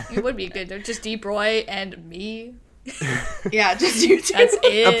 It would be good. They're just Deep Roy and me. Yeah, just you two. That's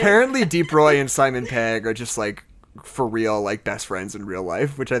it. Apparently, Deep Roy and Simon Pegg are just like for real, like, best friends in real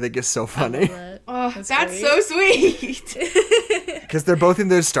life, which I think is so funny. Oh, That's that's great. so sweet. Because they're both in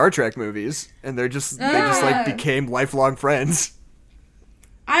those Star Trek movies, and they just like became lifelong friends.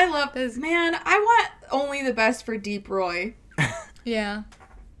 I love this. Man, I want only the best for Deep Roy. Yeah.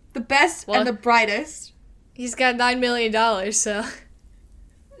 The best Well- and the brightest. He's got $9 million, so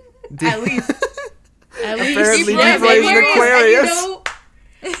At least. at least. Apparently Deep Deep Roy's Roy's an Aquarius. and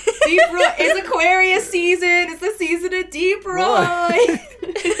you know, Deep Roy is Aquarius season. It's the season of Deep Roy.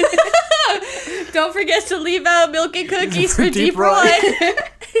 Don't forget to leave out milk and cookies for Deep Deep Roy. Roy.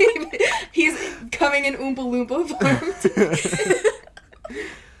 He's coming in Oompa Loompa form.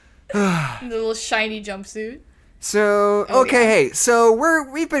 The little shiny jumpsuit. So, Oh, okay, yeah. hey, so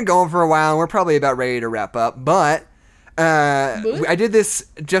we've been going for a while, and we're probably about ready to wrap up, but I did this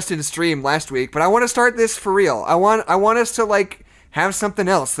just in stream last week, but I want to start this for real. I want us to, like, have something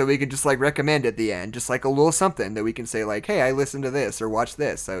else that we can just, like, recommend at the end, just like a little something that we can say, like, hey, I listened to this or watched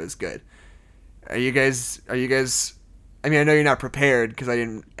this, that was good. Are you guys I mean, I know you're not prepared because I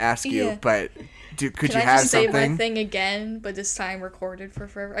didn't ask you, Yeah. but could Can you I have just say something? my thing again, but this time recorded for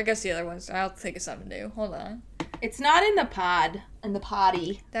forever? I guess the other ones, I'll think of something new. Hold on. It's not in the pod. In the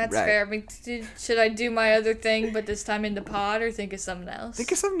potty. That's Right. fair. I mean, should I do my other thing, but this time in the pod, or think of something else?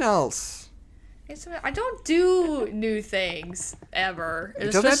 Think of something else. I don't do new things ever, It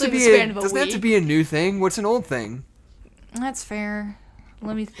doesn't have especially to in the be span of a doesn't week. have to be a new thing. What's an old thing? That's fair.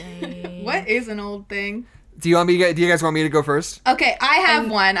 Let me think. What is an old thing? Do you guys want me to go first? Okay, I have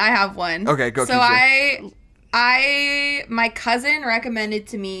one. Okay, go, So Keisha. my cousin recommended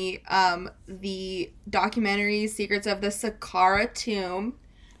to me the documentary Secrets of the Saqqara Tomb,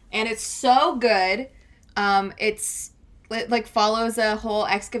 and it's so good. It like follows a whole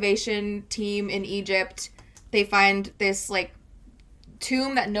excavation team in Egypt. They find this like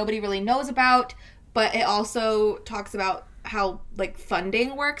tomb that nobody really knows about, but it also talks about how like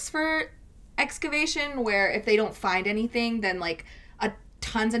funding works for excavation, where if they don't find anything, then like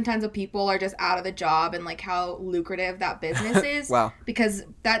tons and tons of people are just out of the job, and like how lucrative that business is. Wow. Because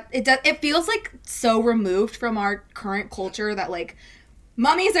it feels like so removed from our current culture that like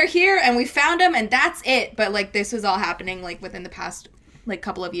mummies are here and we found them and that's it. But like this was all happening like within the past like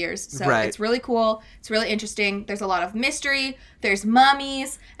couple of years. So Right. it's really cool. It's really interesting. There's a lot of mystery. There's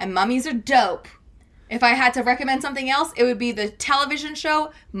mummies, and mummies are dope. If I had to recommend something else, it would be the television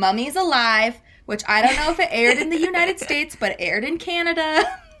show Mummies Alive, which I don't know if it aired in the United States, but it aired in Canada.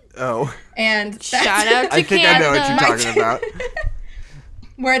 Oh, And that's, Shout out to I think I know what you're Canada. talking about.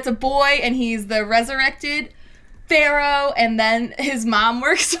 where it's a boy and he's the resurrected pharaoh, and then his mom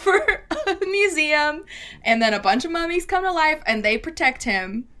works for a museum, and then a bunch of mummies come to life and they protect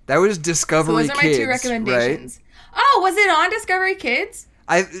him. That was So Discovery those are my Kids, two recommendations. Oh, was it on Discovery Kids?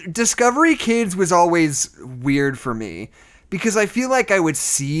 Discovery Kids was always weird for me because I feel like I would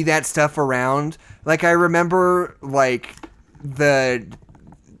see that stuff around. Like I remember like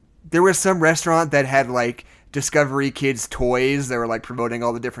there was some restaurant that had like Discovery Kids toys. They were like promoting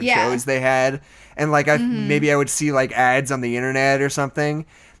all the different Yeah. shows they had, and like maybe I would see like ads on the internet or something.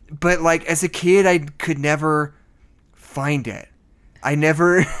 But like as a kid, I could never find it. I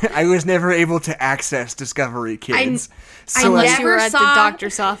was never able to access Discovery Kids. I So Unless you were never at the saw-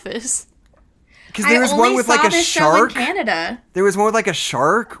 doctor's office. because there was one with like a shark. Canada. There was one with like a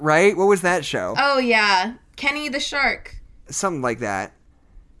shark, right? What was that show? Oh yeah, Kenny the Shark. Something like that.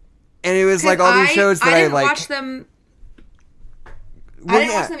 And it was like all these shows that I didn't like. watch them. Well, I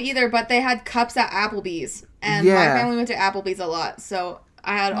didn't yeah. watch them either, but they had cups at Applebee's, and Yeah. my family went to Applebee's a lot, so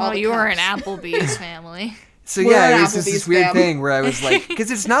I had all Oh, the you were an cups. Applebee's family. So We're yeah, an it was just this Applebee's weird fam. thing where I was like,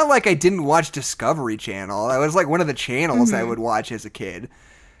 because it's not like I didn't watch Discovery Channel. That was like one of the channels I would watch as a kid.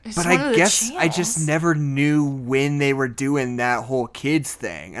 It's But one I of the guess I just channels. never knew when they were doing that whole kids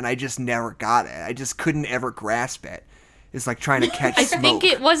thing, and I just never got it. I just couldn't ever grasp it. It's like trying to catch I smoke. think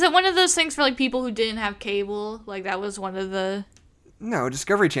it wasn't one of those things for like people who didn't have cable. Like that was one of the. No,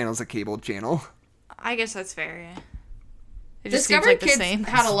 Discovery Channel's a cable channel. I guess that's fair. Yeah. It just seems Discovery like the Kids same.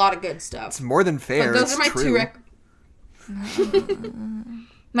 had a lot of good stuff. It's more than fair. But those it's are my true.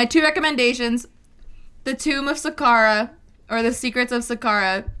 My two recommendations: The Tomb of Saqqara, or The Secrets of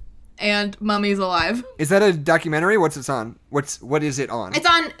Saqqara, and Mummies Alive. Is that a documentary? What's it on? What is it on? It's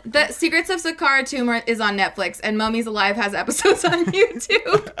on The Secrets of Saqqara Tomb is on Netflix, and Mummies Alive has episodes on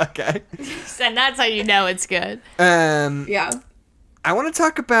YouTube. Okay. And that's how you know it's good. Yeah. I want to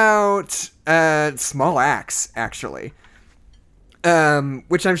talk about Small Axe, actually.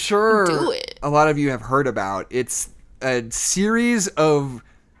 Which I'm sure Do it. a lot of you have heard about. It's a series of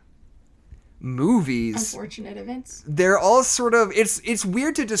movies. Unfortunate events. They're all sort of it's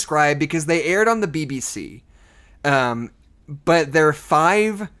weird to describe because they aired on the BBC. But there are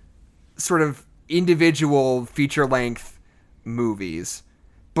 5 sort of individual feature-length movies.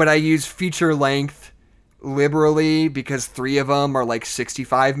 But I use feature-length liberally because 3 of them are like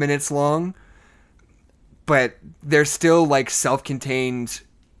 65 minutes long. But they're still like self-contained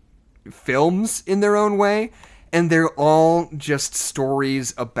films in their own way. And they're all just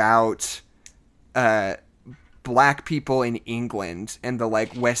stories about black people in England and the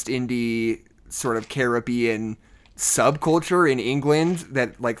like West Indie sort of Caribbean subculture in England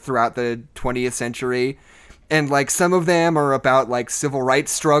that like throughout the 20th century. And like some of them are about like civil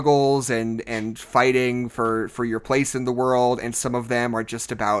rights struggles and fighting for your place in the world. And some of them are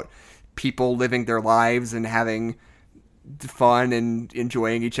just about people living their lives and having fun and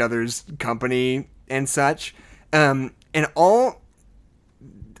enjoying each other's company and such. And all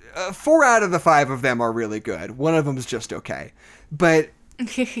 4 out of the 5 of them are really good. One of them is just okay. But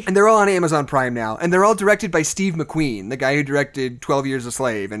and they're all on Amazon Prime now, and they're all directed by Steve McQueen, the guy who directed 12 Years a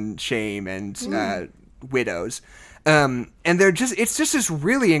Slave and Shame and Widows. And it's just this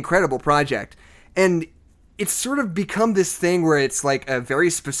really incredible project. And it's sort of become this thing where it's like a very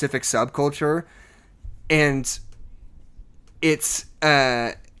specific subculture, and it's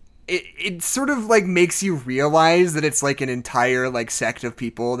it sort of like makes you realize that it's like an entire like sect of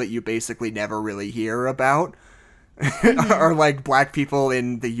people that you basically never really hear about. Are like black people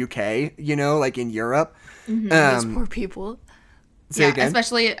in the UK, you know, like in Europe. Those poor people. Say again?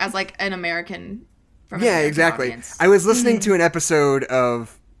 Especially as like an American. From Yeah, American exactly. Audience. I was listening to an episode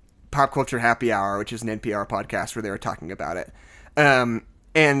of Pop Culture Happy Hour, which is an NPR podcast where they were talking about it.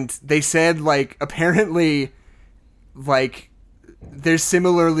 And they said like apparently like they're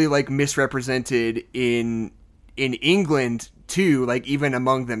similarly like misrepresented in England too, like even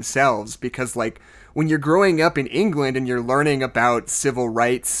among themselves, because like when you're growing up in England and you're learning about civil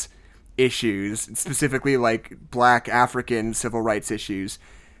rights issues, specifically like black African civil rights issues,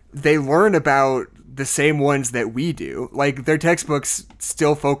 they learn about the same ones that we do. Like their textbooks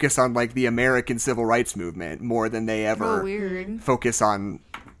still focus on like the American civil rights movement more than they ever focus on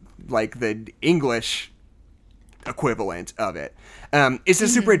like the English equivalent of it. It's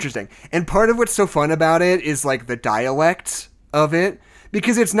just super interesting. And part of what's so fun about it is like the dialect of it,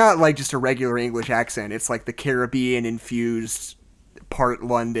 because it's not like just a regular English accent. It's like the Caribbean infused, part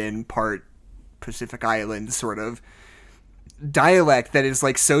London, part Pacific Island sort of dialect that is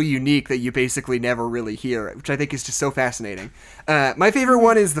like so unique that you basically never really hear it, which I think is just so fascinating. My favorite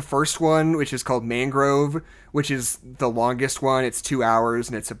one is the first one, which is called Mangrove, which is the longest one. It's 2 hours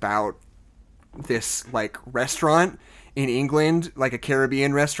and it's about this like restaurant in England, like a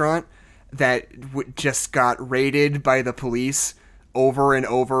Caribbean restaurant that just got raided by the police over and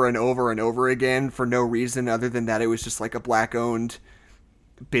over and over and over again for no reason other than that it was just like a black owned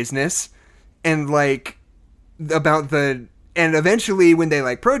business. And like and eventually when they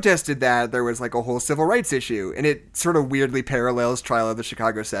like protested that, there was like a whole civil rights issue, and it sort of weirdly parallels Trial of the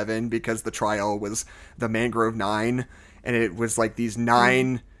Chicago 7 because the trial was the Mangrove 9, and it was like these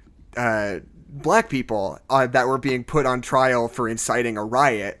 9 black people that were being put on trial for inciting a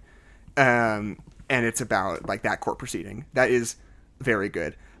riot. And it's about like that court proceeding. That is very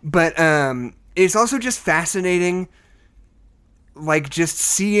good. But it's also just fascinating, like just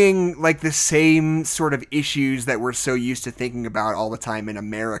seeing like the same sort of issues that we're so used to thinking about all the time in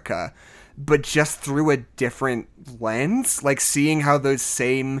America, but just through a different lens, like seeing how those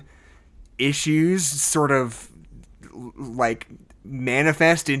same issues sort of like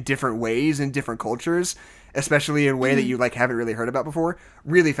manifest in different ways in different cultures, especially in a way that you like haven't really heard about before.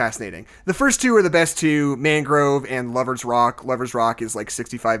 Really fascinating. The first 2 are the best 2, Mangrove and Lover's Rock. Lover's Rock is like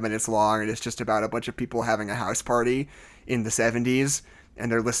 65 minutes long, and it's just about a bunch of people having a house party in the 70s,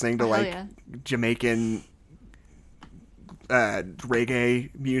 and they're listening to Jamaican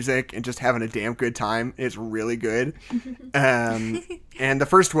reggae music and just having a damn good time. It's really good. And the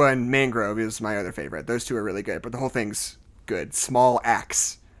first one, Mangrove, is my other favorite. Those 2 are really good, but the whole thing's good. Small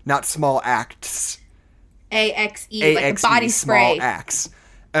acts, not small acts. AXE, like a body spray. Small axe.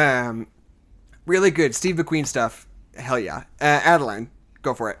 Really good. Steve McQueen stuff. Hell yeah. Adeline,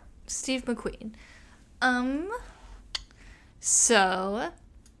 go for it. Steve McQueen. So,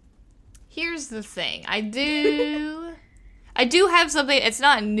 here's the thing. I do have something. It's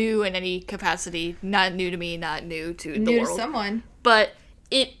not new in any capacity. Not new to me, not new to the world. New to someone. But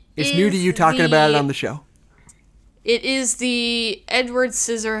it's new to you talking about it on the show. It is the Edward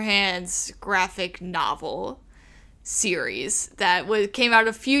Scissorhands graphic novel series that came out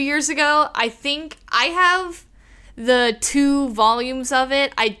a few years ago. I think I have the 2 volumes of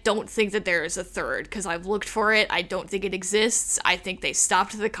it. I don't think that there is a third because I've looked for it. I don't think it exists. I think they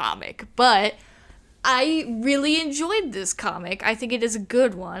stopped the comic. But I really enjoyed this comic. I think it is a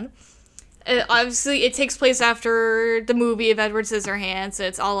good one. Obviously, it takes place after the movie of Edward Scissorhands.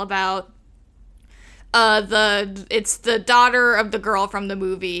 It's all about it's the daughter of the girl from the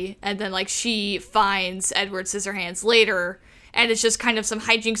movie, and then like she finds Edward Scissorhands later, and it's just kind of some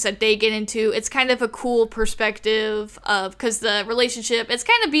hijinks that they get into. It's kind of a cool perspective of, because the relationship, it's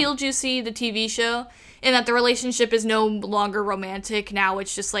kind of Beetlejuice, the TV show, in that the relationship is no longer romantic. Now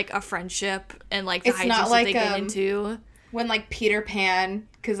it's just like a friendship and like the It's hijinks not that like, they get into. When, like, Peter Pan,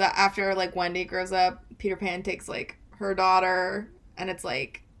 because after, like, Wendy grows up, Peter Pan takes, like, her daughter, and it's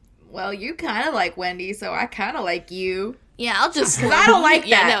like, well, you kind of like Wendy, so I kind of like you. Yeah, I'll just... Because I don't like that.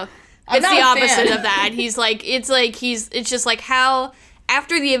 Yeah, no. I'm It's not the a opposite fan. of that. It's just like how,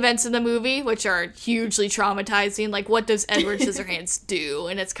 after the events in the movie, which are hugely traumatizing, like, what does Edward Scissorhands do?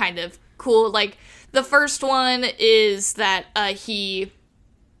 And it's kind of cool. Like, the first one is that he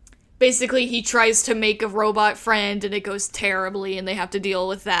tries to make a robot friend, and it goes terribly, and they have to deal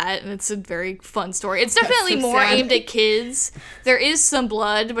with that, and it's a very fun story. It's definitely so more sad. aimed at kids. There is some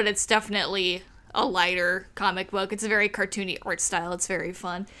blood, but it's definitely a lighter comic book. It's a very cartoony art style. It's very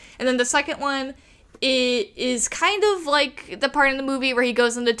fun. And then the second one, it is kind of like the part in the movie where he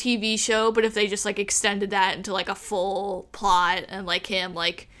goes on the TV show, but if they just like extended that into like a full plot, and like him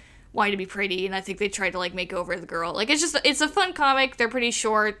like wanting to be pretty, and I think they tried to like make over the girl. Like, it's a fun comic. They're pretty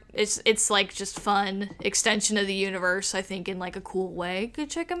short. It's like just fun extension of the universe, I think, in like a cool way. Go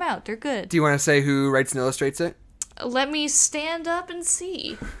check them out. They're good. Do you want to say who writes and illustrates it? Let me stand up and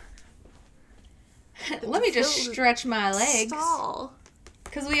see. Let me just stretch my legs. Stall.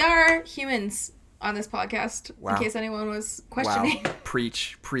 Because we are humans on this podcast, Wow. in case anyone was questioning. Wow.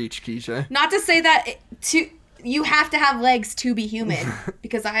 Preach, Keisha. Not to say that you have to have legs to be human,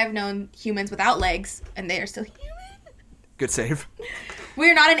 because I have known humans without legs, and they are still human. Good save.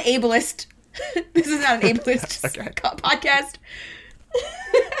 We're not an ableist. This is not an ableist Okay. podcast.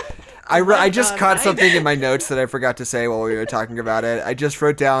 I just God, caught right? something in my notes that I forgot to say while we were talking about it. I just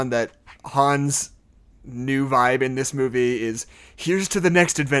wrote down that Han's new vibe in this movie is, here's to the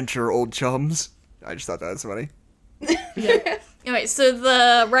next adventure, old chums. I just thought that was funny. Anyway, so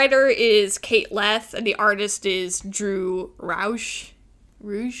the writer is Kate Leth, and the artist is Drew Rausch.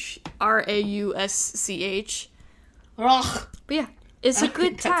 Rausch. Ugh. But yeah, it's a Okay,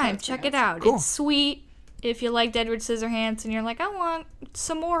 good that time. sounds Check bad. it out. Cool. It's sweet. If you liked Edward Scissorhands and you're like, I want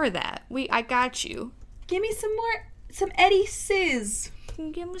some more of that, I got you. Give me some Eddie Sizz.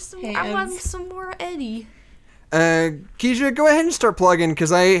 Give me some. I want Hands. some more Eddie. Keisha, go ahead and start plugging,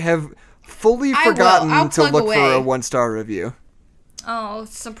 because I have fully I will. forgotten I'll to plug look for away. a 1-star review. Oh,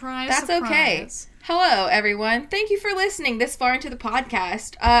 surprise! That's okay. surprise. Hello, everyone. Thank you for listening this far into the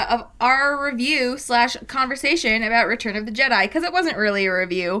podcast of our review / conversation about Return of the Jedi, because it wasn't really a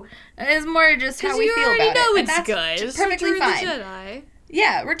review. It's more just how Because we you feel already about know it. And it's that's good. It's perfectly Return of fine. the Jedi.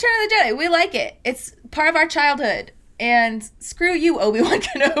 Yeah, Return of the Jedi. We like it. It's part of our childhood. And screw you, Obi-Wan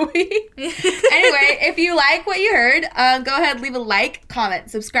Kenobi. Anyway, if you like what you heard, go ahead, leave a like,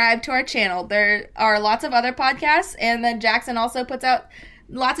 comment, subscribe to our channel. There are lots of other podcasts, and then Jackson also puts out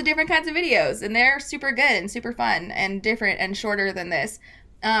lots of different kinds of videos, and they're super good and super fun and different and shorter than this.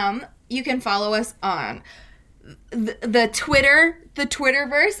 You can follow us on the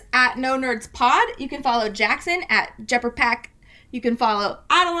Twitterverse at No Nerds Pod. You can follow Jackson at Jepperpack. You can follow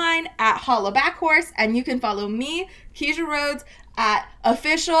Adeline at Holla Backhorse, and you can follow me, Keisha Rhodes, at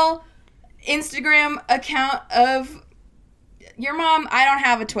official Instagram account of your mom. I don't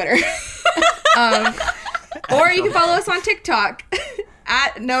have a Twitter. Or you can follow us on TikTok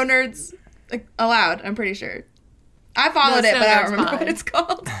at No Nerds Allowed. I'm pretty sure. I followed No, it, it's but No I Nerds don't remember Pod. what it's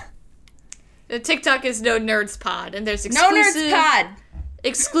called. The TikTok is No Nerds Pod, and there's No exclusive, Nerds Pod.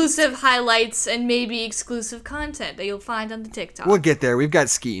 exclusive highlights and maybe exclusive content that you'll find on the TikTok. We'll get there. We've got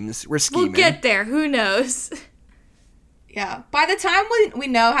schemes. We're scheming. We'll get there. Who knows? Yeah. By the time we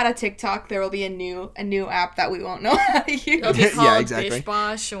know how to TikTok, there will be a new app that we won't know how to use. It'll be Yeah, called exactly. Bish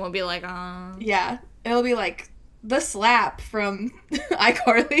Bosh, and we'll be like, Yeah. It'll be like the slap from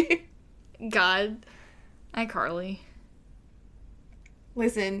iCarly. God. iCarly.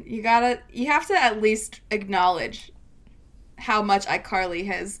 Listen, you have to at least acknowledge how much iCarly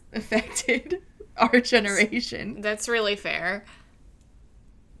has affected our generation. That's really fair.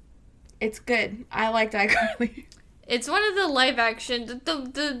 It's good. I liked iCarly. It's one of the live action,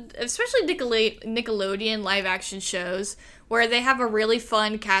 the especially Nickelodeon live action shows where they have a really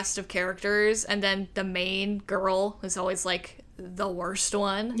fun cast of characters, and then the main girl is always like the worst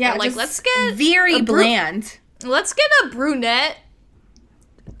one. Yeah, They're like just let's get very a bland. let's get a brunette.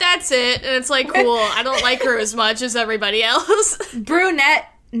 That's it, and it's like cool. I don't like her as much as everybody else. Brunette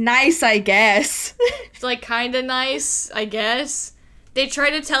nice, I guess. It's like kind of nice, I guess. They try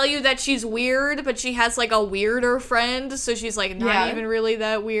to tell you that she's weird, but she has like a weirder friend, so she's like not even really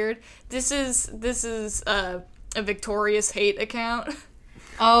that weird. This is a Victoria's hate account.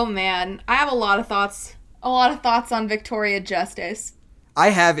 Oh man, I have a lot of thoughts. A lot of thoughts on Victoria Justice. I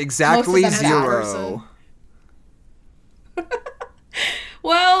have exactly Most of them bad. 0.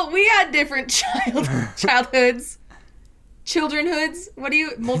 Well, we had different childhoods. Childrenhoods? What do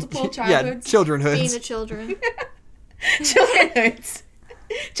you... Multiple Yeah, childhoods? childrenhoods. Being a children. Childrenhoods.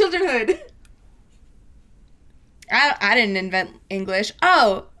 Childrenhood. I didn't invent English.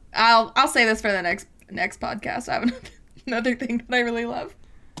 Oh, I'll say this for the next podcast. I have another thing that I really love.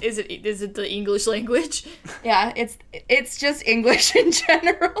 Is it the English language? Yeah, it's just English in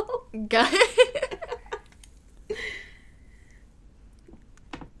general. Got it.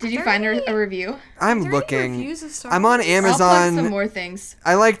 Did you find a review? I'm Are there any looking. reviews of Star I'm on Wars? I'll plug Amazon. some more things.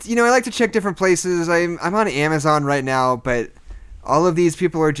 I like to check different places. I'm on Amazon right now, but all of these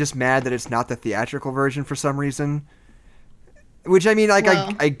people are just mad that it's not the theatrical version for some reason. Which I mean, like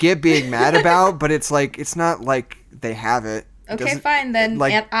Well. I get being mad about, but it's like it's not like they have it. It Okay, doesn't- fine. Then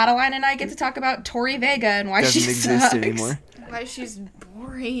like, Aunt Adeline and I get to talk about Tori Vega and why she doesn't exist sucks. anymore. Why she's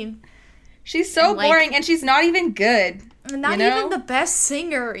boring. She's so Like- boring and she's not even good. Not You know? even the best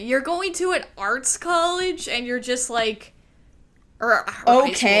singer. You're going to an arts college and you're just like, or high school,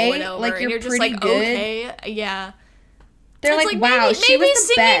 Okay, whatever, like, and you're you're just pretty like, good. okay, yeah. They're So like, it's wow, maybe, she maybe was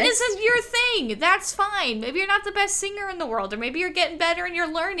the singing best. isn't your thing. That's fine. Maybe you're not the best singer in the world, or maybe you're getting better and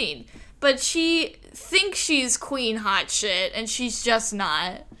you're learning. But she thinks she's queen hot shit, and she's just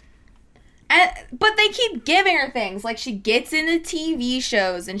not. But they keep giving her things. Like, she gets into TV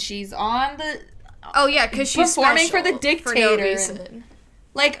shows and she's on the... Oh yeah, because she's Performing for special the Dictator no and- reason.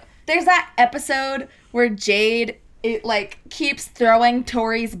 Like, there's that episode where Jade, keeps throwing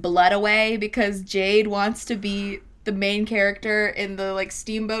Tori's blood away because Jade wants to be the main character in the,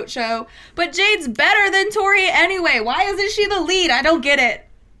 Steamboat show. But Jade's better than Tori anyway. Why isn't she the lead? I don't get it.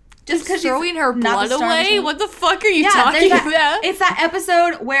 Just because she's Throwing her not blood the star of the away? show. What the fuck are you there's talking that, about? It's that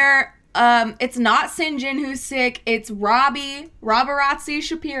episode where it's not Sinjin who's sick. It's Robarazzi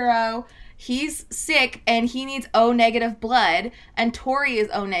Shapiro. He's sick and he needs O negative blood, and Tori is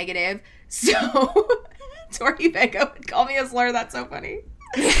O negative. So Tori Vega would call me a slur. That's so funny.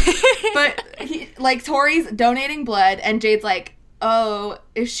 But Tori's donating blood, and Jade's like, oh,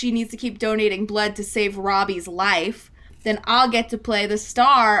 if she needs to keep donating blood to save Robbie's life, then I'll get to play the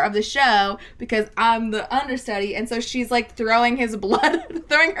star of the show because I'm the understudy. And so she's throwing her blood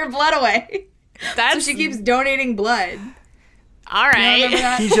away. That's So she keeps donating blood. all You don't remember right.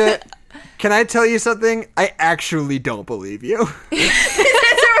 that? Keisha, can I tell you something? I actually don't believe you.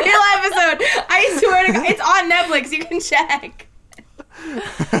 It's a real episode. I swear to God. It's on Netflix. You can check.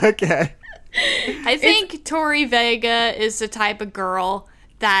 Okay. I think Tori Vega is the type of girl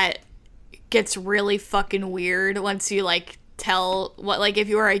that gets really fucking weird once you tell if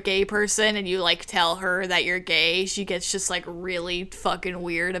you are a gay person and you tell her that you're gay, she gets just really fucking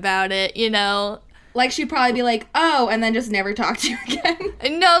weird about it, you know? She'd probably be like, oh, and then just never talk to you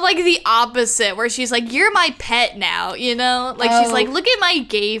again. No, the opposite, where she's like, you're my pet now, you know? She's Oh. like, look at my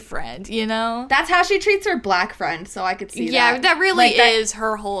gay friend, you know? That's how she treats her black friend, so I could see that. Yeah, that really That- is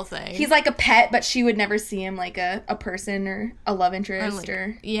her whole thing. He's like a pet, but she would never see him like a person or a love interest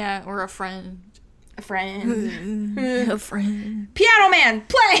or yeah, or a friend. a friend. A friend. Piano Man,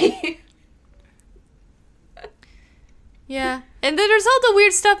 play! Yeah. And then there's all the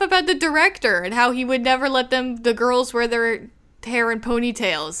weird stuff about the director and how he would never let the girls wear their hair in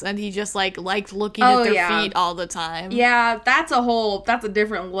ponytails, and he just liked looking Oh, at their yeah. feet all the time. Yeah, that's a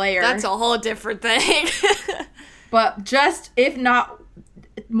different layer. That's a whole different thing. But just, if not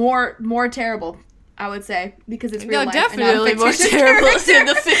more terrible, I would say, because it's real No, life. and not a definitely more fictitious terrible character. than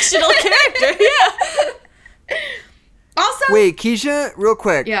the fictional character. Yeah. Also, Wait, Keisha, real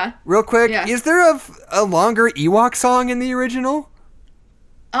quick. Yeah. Real quick. Yeah. Is there a longer Ewok song in the original?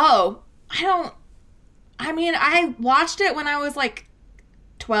 oh, I watched it when I was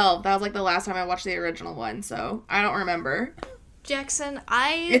 12. That was the last time I watched the original one, so I don't remember. Jackson,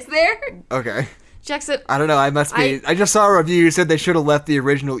 It's there? Okay. Jackson, I don't know. I must be. I just saw a review who said they should have left the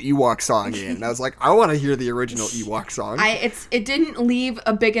original Ewok song in. And I was like, I want to hear the original Ewok song. It didn't leave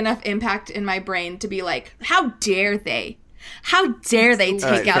a big enough impact in my brain to be like, how dare they? How dare they take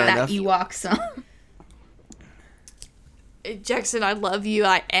Alright, out fair that enough. Ewok song? Jackson, I love you.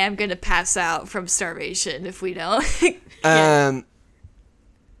 I am gonna pass out from starvation if we don't.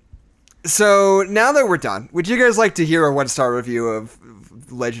 So now that we're done, would you guys like to hear a 1-star review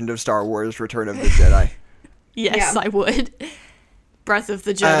of Legend of Star Wars: Return of the Jedi? Yes, Yeah. I would. Breath of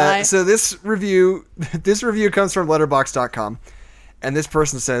the Jedi. So this review comes from Letterboxd.com, and this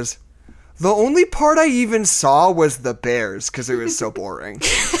person says, "The only part I even saw was the bears because it was so boring."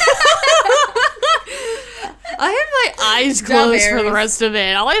 I had my eyes closed for the bears. rest of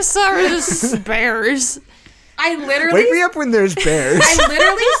it. All I saw were the bears. I literally Wake me up when there's bears. I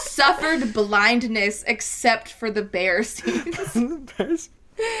literally suffered blindness except for the bear scenes. Bears.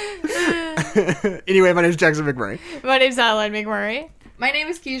 Anyway, my name's Jackson McMurray. My name's Adeline McMurray. My name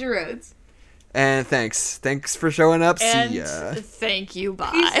is Keisha Rhodes. And thanks for showing up. And See ya. thank you,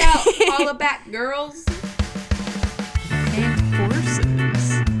 bye. Peace out, holla back, girls. And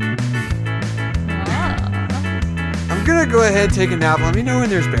horses. Ah. I'm gonna go ahead and take a nap. Let me know when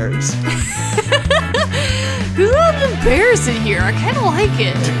there's bears. There's a lot of bears in here. I kind of like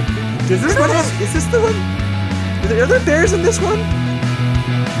it. Does this one have? Is this the one? Are there bears in this one?